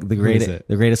fucking don't. The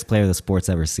greatest player the sport's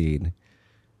ever seen.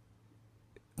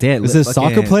 Damn, is this a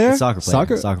soccer player?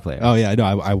 Soccer player. Oh yeah, no,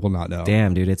 I will not know.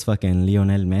 Damn, dude, it's fucking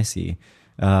Lionel Messi.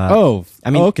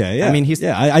 Okay, yeah. I mean,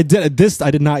 I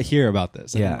did not hear about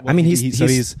this. Yeah, I mean,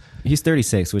 he's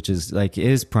 36, which is like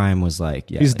his prime was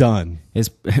like, yeah, he's done. He's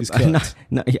cooked.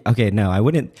 I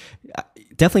wouldn't.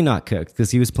 Definitely not cooked, because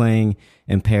he was playing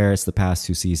in Paris the past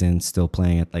 2 seasons, still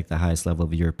playing at like the highest level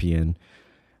of European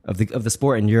of the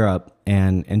sport in Europe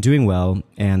and doing well.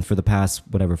 And for the past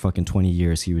whatever fucking 20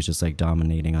 years, he was just like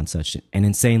dominating on such an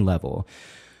insane level.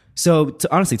 So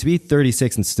honestly, to be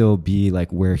 36 and still be like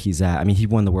where he's at, I mean, he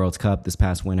won the World Cup this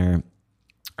past winter.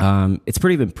 It's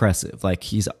pretty impressive. Like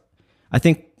I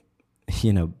think,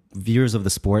 viewers of the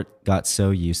sport got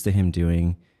so used to him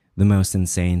doing the most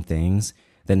insane things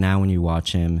that now when you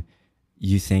watch him,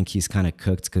 you think he's kind of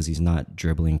cooked because he's not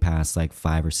dribbling past like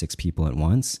 5 or 6 people at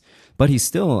once. But he's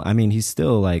still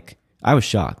like, I was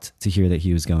shocked to hear that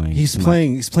he was going. He's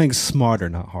playing smarter,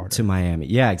 not harder. To Miami.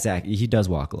 Yeah, exactly. He does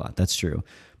walk a lot. That's true.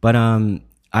 But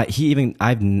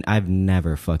I've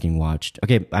never fucking watched.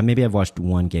 Okay, maybe I've watched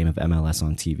 1 game of MLS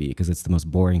on TV because it's the most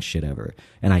boring shit ever,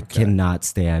 and I cannot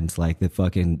stand like the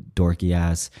fucking dorky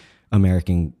ass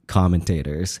American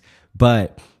commentators.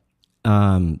 But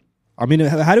I mean, it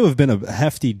had to have been a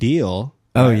hefty deal.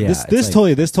 Oh yeah, this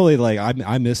totally like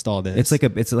I missed all this.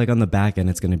 It's like on the back end,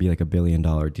 it's going to be like $1 billion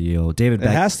deal. It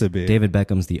has to be. David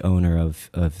Beckham's the owner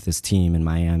of this team in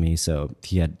Miami, so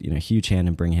he had a huge hand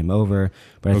in bringing him over.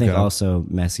 But I think also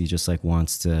Messi just like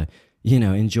wants to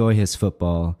enjoy his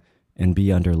football and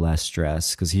be under less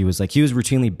stress, because he was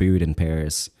routinely booed in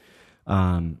Paris.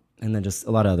 And then just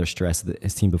a lot of other stress that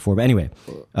his team before. But anyway,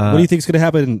 what do you think is going to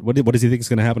happen? What does he think is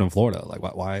going to happen in Florida? Like,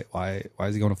 why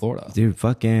is he going to Florida? Dude,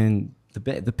 fucking the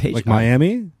Patriots. Like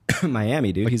Miami?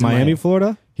 Miami, dude. Like He's Miami,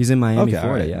 Florida? He's in Miami, Okay,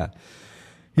 Florida, right. yeah.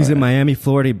 He's in Miami,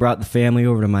 Florida. He brought the family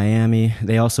over to Miami.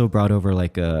 They also brought over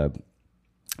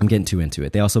I'm getting too into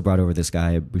it. They also brought over this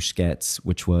guy, Busquets,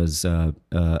 which was a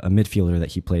midfielder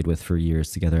that he played with for years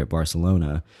together at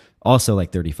Barcelona. Also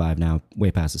like 35 now,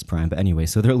 way past his prime. But anyway,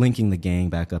 so they're linking the gang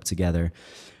back up together.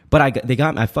 But I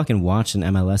fucking watched an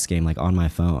MLS game like on my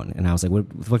phone, and I was like, what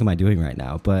the fuck am I doing right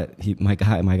now? But my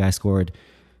guy scored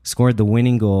the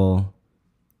winning goal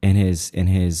in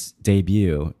his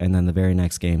debut, and then the very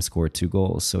next game scored 2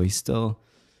 goals. So he's still,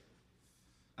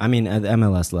 I mean, at the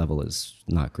MLS level is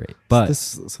not great. But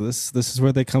this is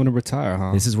where they come to retire,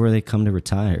 huh? this is where they come to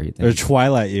retire. Their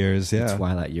twilight years, yeah.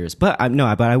 Twilight years. But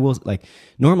I will, like,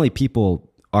 normally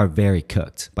people are very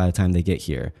cooked by the time they get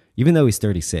here. Even though he's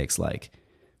 36, like,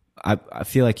 I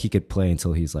feel like he could play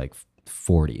until he's like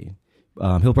 40.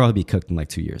 He'll probably be cooked in like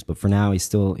 2 years. But for now, we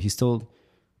still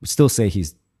say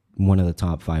he's one of the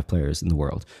top 5 players in the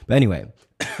world. But anyway,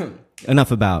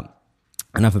 enough about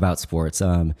sports.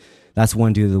 That's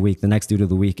one dude of the week. The next dude of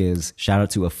the week is shout out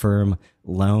to Affirm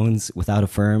Loans. Without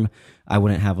Affirm, I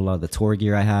wouldn't have a lot of the tour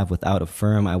gear I have. Without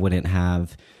Affirm, I wouldn't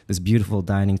have this beautiful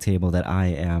dining table that I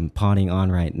am potting on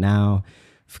right now,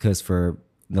 because for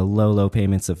the low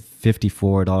payments of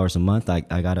 $54 a month, I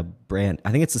got a brand.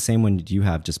 I think it's the same one you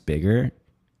have, just bigger.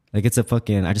 Like, it's a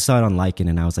fucking, I just saw it on Lycan,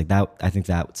 and I was like, I think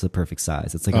that's the perfect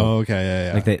size. It's like,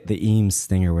 yeah. Like the Eames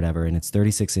thing or whatever. And it's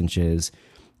 36 inches.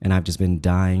 And I've just been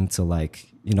dying to, like,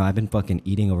 I've been fucking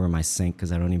eating over my sink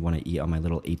because I don't even want to eat on my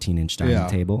little 18-inch dining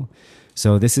table.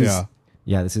 So this is,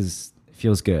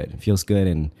 feels good. It feels good.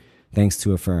 And thanks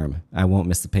to Affirm, I won't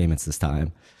miss the payments this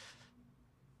time.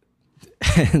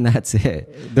 And that's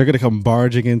it. They're going to come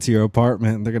barging into your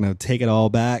apartment, and they're going to take it all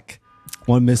back.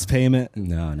 One missed payment.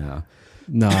 No.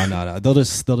 They'll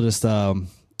just I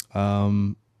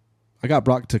got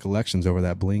Brock to collections over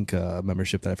that Blink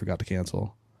membership that I forgot to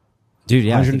cancel. Dude,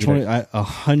 yeah.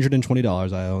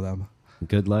 $120 I owe them.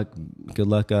 Good luck.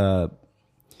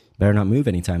 Better not move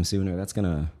anytime soon, or it's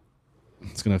gonna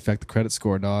affect the credit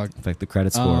score, dog. Affect the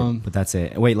credit score. But that's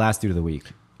it. Wait, last dude of the week.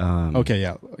 Okay,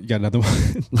 yeah. You got another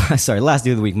one? Sorry, last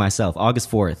dude of the week, myself.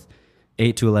 August 4th,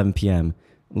 8 to 11 p.m.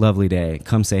 Lovely day.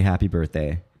 Come say happy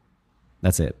birthday.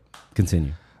 That's it.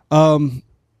 Continue.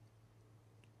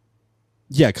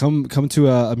 Yeah, come to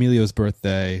Emilio's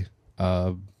birthday.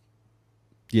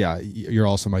 Yeah, you're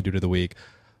also my dude of the week.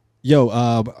 Yo,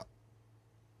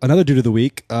 another dude of the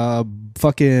week.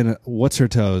 Fucking what's her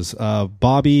toes?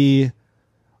 Bobby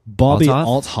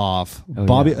Althoff. Oh,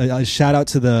 Bobby. yeah. Shout out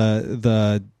to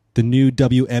the new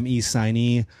WME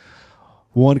signee.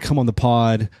 1, come on the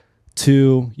pod.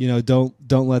 2, don't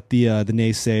let the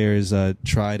naysayers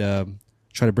try to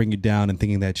bring you down and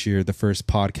thinking that you're the first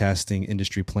podcasting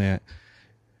industry plant.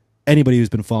 Anybody who's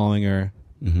been following her.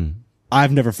 Mm-hmm.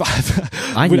 I've never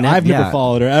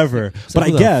followed her ever, So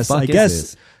but I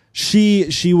guess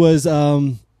she was a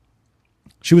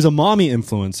mommy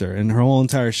influencer, and her whole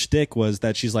entire shtick was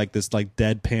that she's like this like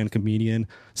deadpan comedian,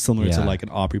 similar to like an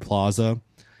Aubrey Plaza,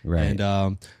 right?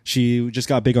 And she just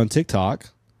got big on TikTok.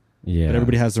 Yeah, but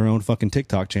everybody has their own fucking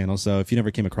TikTok channel. So if you never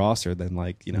came across her, then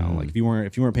like like if you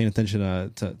weren't paying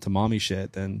attention to mommy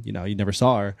shit, then you never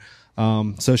saw her.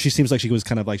 So she seems like she was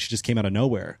kind of like she just came out of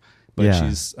nowhere. But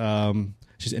she's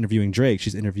interviewing Drake.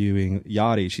 She's interviewing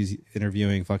Yachty. She's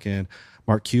interviewing fucking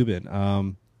Mark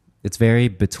Cuban. It's very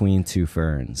Between Two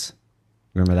Ferns.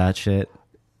 Remember that shit?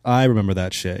 I remember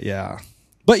that shit. Yeah,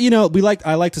 but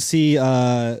I like to see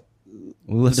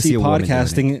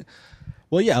podcasting.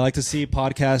 Well, yeah, I like to see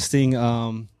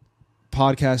podcasting.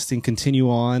 Podcasting continue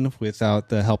on without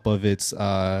the help of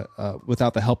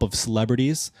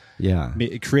celebrities. Yeah,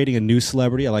 creating a new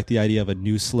celebrity. I like the idea of a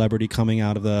new celebrity coming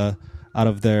out of the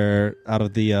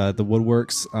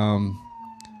woodworks.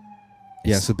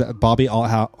 Yeah, so Bobby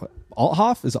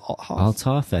Althoff is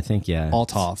Althoff, I think. Yeah,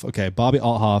 Althoff. Okay, Bobby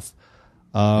Althoff.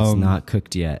 It's not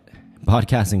cooked yet.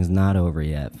 Podcasting is not over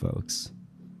yet, folks.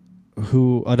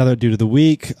 Who another dude of the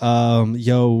week?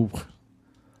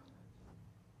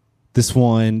 This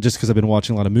one, just because I've been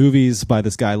watching a lot of movies by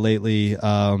this guy lately,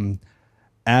 Adam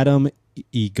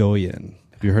Egoyan.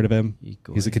 Have you heard of him?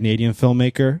 He's a Canadian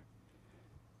filmmaker.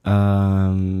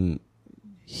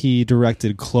 He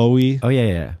directed Chloe. Oh,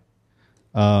 yeah.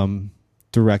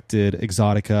 Directed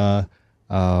Exotica.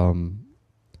 A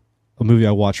movie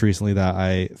I watched recently that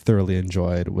I thoroughly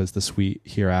enjoyed was The Sweet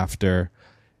Hereafter.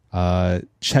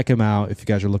 Check him out if you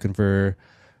guys are looking for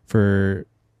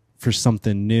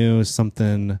something new,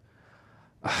 something.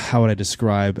 How would I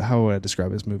describe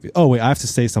his movie? Oh wait, I have to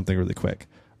say something really quick.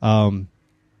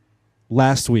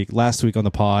 Last week on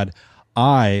the pod,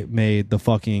 I made the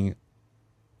fucking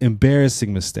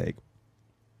embarrassing mistake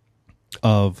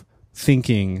of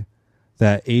thinking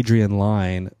that Adrian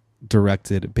Lyne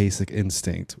directed Basic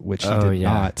Instinct, which he did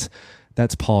not.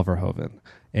 That's Paul Verhoeven.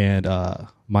 And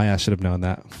my ass should have known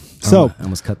that. So I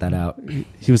almost cut that out.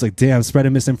 He was like, damn,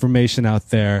 spreading misinformation out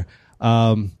there.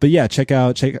 But yeah, check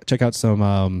out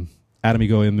some Adam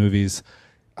Egoyan movies.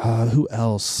 Who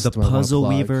else? The Puzzle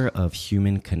Weaver of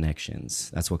Human Connections.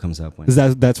 That's what comes up when. Is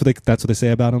that's what they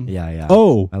say about him? Yeah.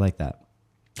 Oh, I like that.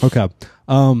 Okay.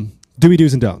 Dewey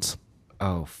Do's and Don'ts.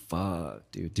 Oh fuck,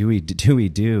 dude. Dewey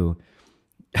Do.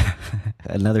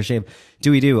 Another shame.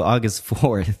 Dewey Do. August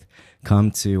 4th.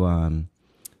 Come to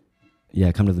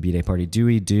the B-Day party.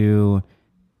 Dewey Do.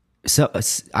 So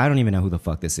I don't even know who the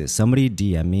fuck this is. Somebody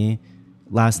DM'd me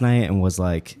last night and was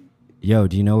like, yo,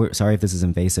 do you know sorry if this is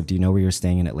invasive, do you know where you're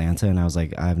staying in Atlanta? And I was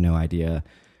like, I have no idea.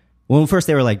 Well, first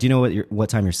they were like, do you know what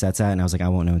time your set's at? And I was like, I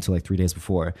won't know until like 3 days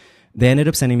before. They ended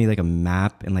up sending me like a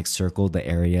map and like circled the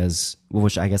areas,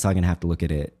 which I guess I'm gonna have to look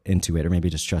into it or maybe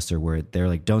just trust their word. They're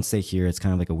like, don't stay here, it's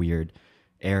kind of like a weird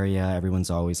area. Everyone's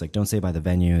always like, don't stay by the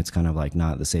venue, it's kind of like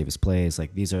not the safest place.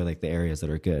 Like these are like the areas that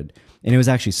are good. And it was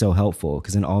actually so helpful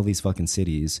because in all these fucking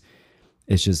cities,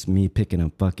 it's just me picking a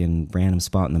fucking random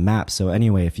spot on the map. So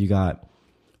anyway,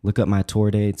 look up my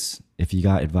tour dates. If you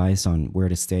got advice on where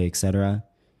to stay, etc.,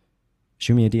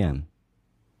 shoot me a DM.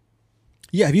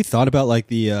 Yeah, have you thought about like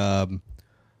the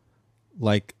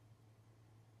like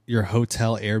your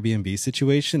hotel Airbnb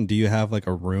situation? Do you have like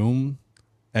a room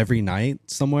every night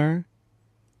somewhere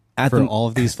for all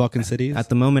of these fucking cities? At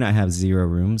the moment, I have 0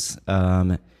 rooms,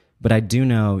 but I do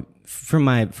know from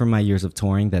my years of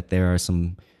touring that there are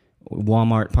some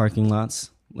Walmart parking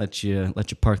lots let you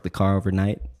park the car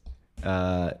overnight.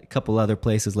 A couple other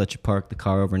places let you park the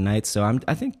car overnight. So I'm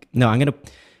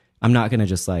not gonna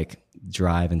just like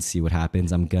drive and see what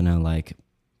happens. I'm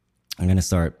gonna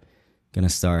start,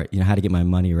 you know, how to get my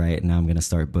money right. And now I'm gonna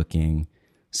start booking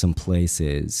some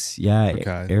places. Yeah.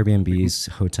 Okay. Airbnbs,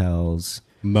 hotels,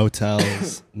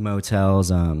 motels,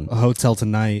 a hotel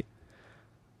tonight.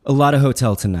 A lot of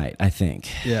hotel tonight, I think.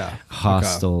 Yeah.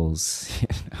 Hostels.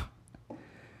 Okay.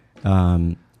 You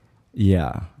know.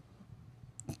 Yeah.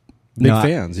 Big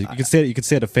fans. You could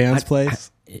stay at a fan's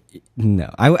place. No,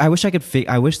 I wish I could.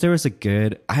 I wish there was a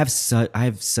good. I have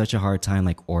such a hard time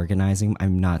like organizing.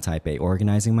 I'm not type A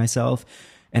organizing myself,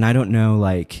 and I don't know.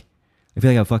 Like, I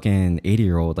feel like a fucking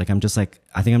 80-year-old. Like, I'm just like,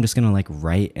 I think I'm just gonna like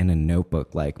write in a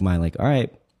notebook like my like. All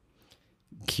right,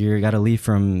 here gotta leave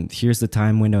from. Here's the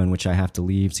time window in which I have to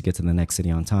leave to get to the next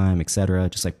city on time, etc.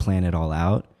 Just like plan it all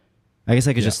out. I guess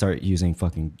I could just start using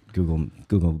fucking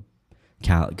Google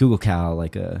Cal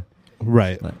like a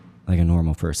right like a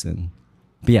normal person.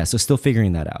 But yeah, so still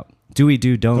figuring that out. Dewey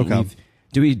Do don't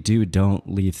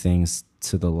leave things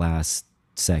to the last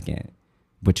second,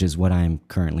 which is what I'm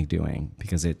currently doing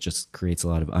because it just creates a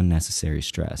lot of unnecessary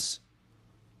stress.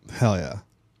 Hell yeah.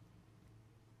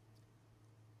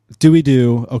 Dewey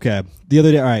Do. Okay. The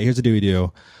other day, all right, here's a Dewey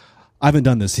Do. I haven't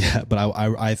done this yet, but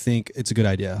I think it's a good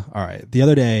idea. All right. The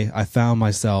other day, I found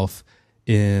myself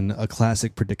in a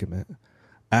classic predicament,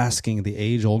 asking the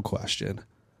age-old question,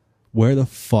 where the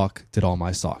fuck did all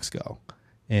my socks go?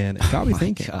 And it got me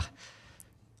thinking, God.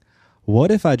 What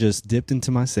if I just dipped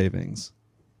into my savings,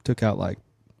 took out like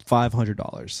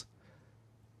 $500,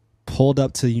 pulled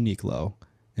up to Uniqlo,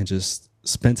 and just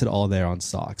spent it all there on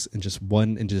socks and just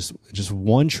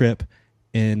one trip?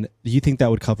 And do you think that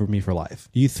would cover me for life?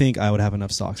 Do you think I would have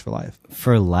enough socks for life?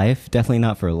 For life? Definitely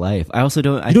not for life. I also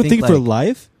don't. You don't think for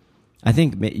life? I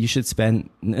think you should spend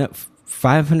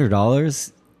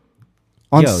 $500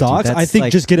 on socks. Dude, I think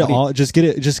like, just get it all.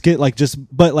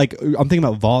 But like I'm thinking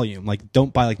about volume. Like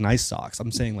don't buy like nice socks.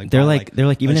 I'm saying like they're like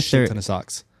even if they're ton of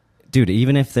socks. Dude,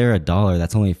 even if they're $1,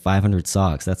 that's only 500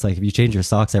 socks. That's like if you change your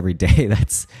socks every day,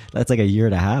 that's like a year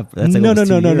and a half. That's like no.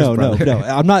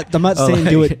 I'm not saying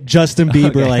do it Justin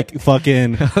Bieber like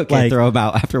fucking okay, like throw them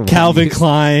out after Calvin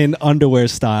Klein underwear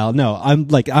style. No,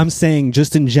 I'm saying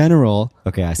just in general.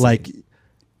 Okay, I see. Like,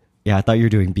 yeah, I thought you were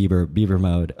doing Bieber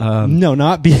mode. No,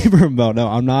 not Bieber mode. No,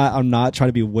 I'm not trying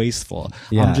to be wasteful.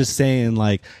 Yeah. I'm just saying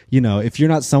like, you know, if you're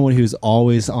not someone who's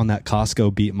always on that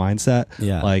Costco beat mindset,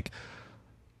 like.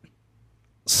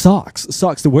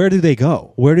 Socks. Where do they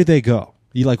go?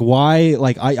 You like why?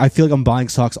 Like I feel like I'm buying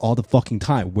socks all the fucking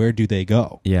time. Where do they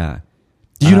go? Yeah.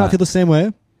 Do you not feel the same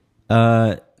way?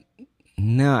 No,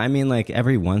 I mean like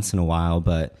every once in a while,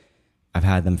 but I've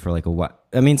had them for like a while.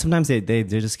 I mean, sometimes they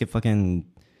just get fucking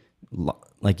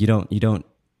like you don't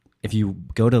if you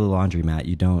go to the laundromat,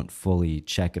 you don't fully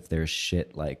check if there's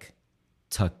shit like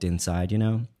tucked inside, you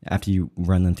know, after you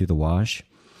run them through the wash.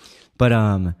 But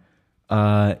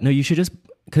no, you should just,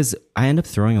 because I end up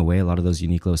throwing away a lot of those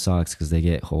Uniqlo socks because they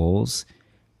get holes.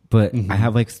 But I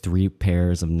have like 3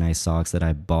 pairs of nice socks that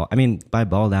I bought. I mean, by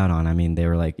balled out on, I mean they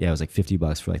were like, yeah, it was like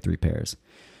 $50 for like 3 pairs.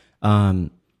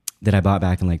 That I bought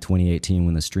back in like 2018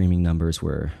 when the streaming numbers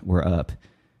were up.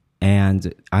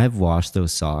 And I've washed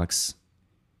those socks.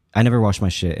 I never wash my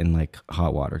shit in like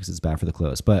hot water because it's bad for the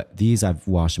clothes. But these, I've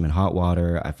washed them in hot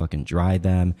water. I fucking dried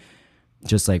them.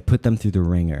 Just like put them through the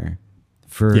ringer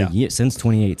for years, since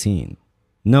 2018.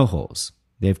 No holes.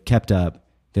 They've kept up.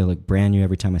 They look brand new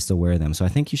every time I still wear them. So I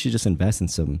think you should just invest in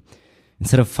some,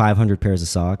 instead of 500 pairs of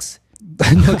socks,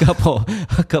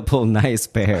 a couple nice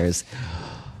pairs.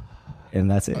 And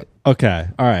that's it. Okay.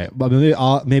 All right. But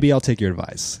maybe I'll take your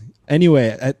advice.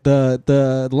 Anyway,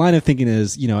 the line of thinking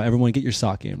is, you know, everyone get your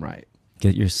sock game right.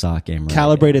 Get your sock game right.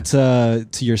 Calibrate it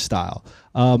to your style.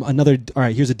 All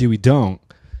right, here's a do we don't.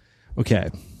 Okay.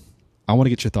 I want to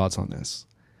get your thoughts on this.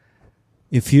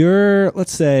 If you're,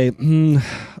 let's say,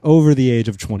 over the age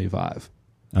of 25.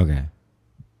 Okay.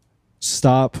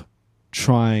 Stop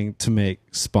trying to make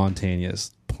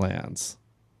spontaneous plans.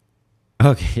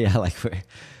 Okay, yeah, like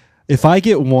if I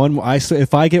get one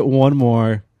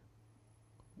more,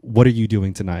 what are you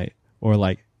doing tonight? Or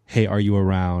like, hey, are you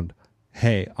around?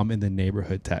 Hey, I'm in the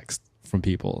neighborhood text from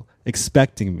people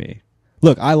expecting me.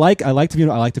 Look, I like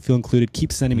to feel included.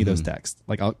 Keep sending me those texts.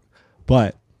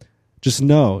 But just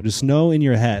know in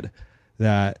your head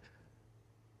that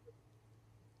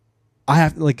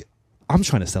I'm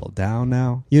trying to settle down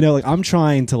now. You know, like I'm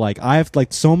trying to I have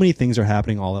so many things are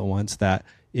happening all at once that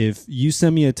if you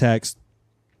send me a text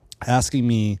asking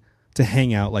me to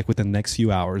hang out within the next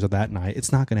few hours of that night,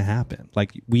 it's not going to happen.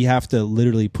 We have to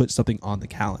literally put something on the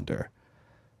calendar.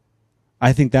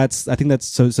 I think that's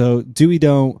so do we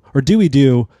don't, or do we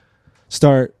do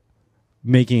start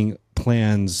making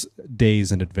plans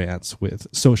days in advance with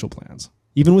social plans,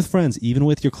 even with friends, even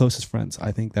with your closest friends.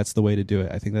 I think that's the way to do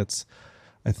it. I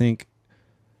think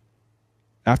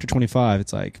after 25,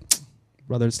 it's like,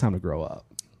 brother, it's time to grow up.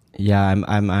 Yeah.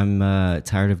 I'm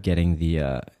tired of getting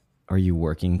the, are you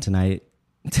working tonight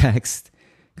text?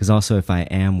 Because also if I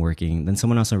am working, then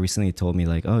someone also recently told me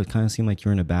oh, it kind of seemed like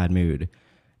you're in a bad mood.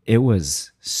 It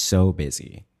was so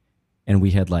busy. And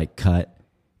we had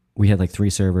 3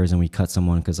 servers and we cut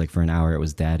someone because for an hour it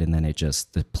was dead. And then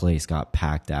the place got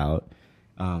packed out.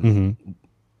 And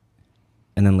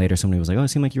then later somebody was like, oh, it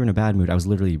seemed like you were in a bad mood. I was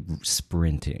literally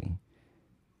sprinting.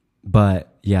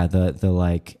 But yeah,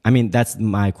 that's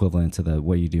my equivalent to the,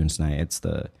 what are you doing tonight? It's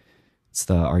the,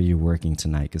 are you working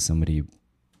tonight? Because somebody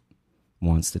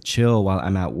wants to chill while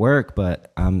I'm at work,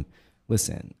 but when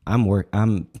I'm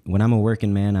a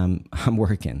working man, I'm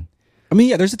working. I mean,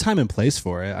 yeah, there's a time and place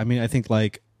for it. I mean, I think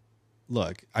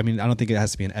look, I mean, I don't think it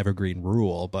has to be an evergreen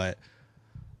rule, but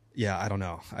yeah, I don't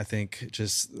know. I think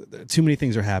just too many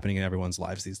things are happening in everyone's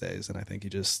lives these days. And I think I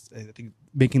think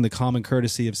making the common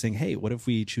courtesy of saying, hey, what if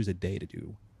we choose a day to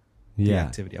do the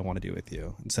activity I want to do with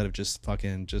you, instead of just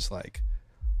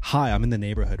hi, I'm in the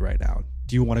neighborhood right now.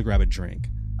 Do you want to grab a drink?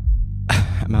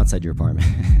 I'm outside your apartment.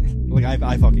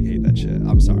 I fucking hate that shit.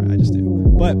 I'm sorry, I just do.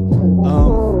 But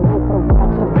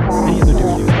any other do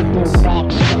you? That's all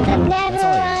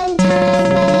I got.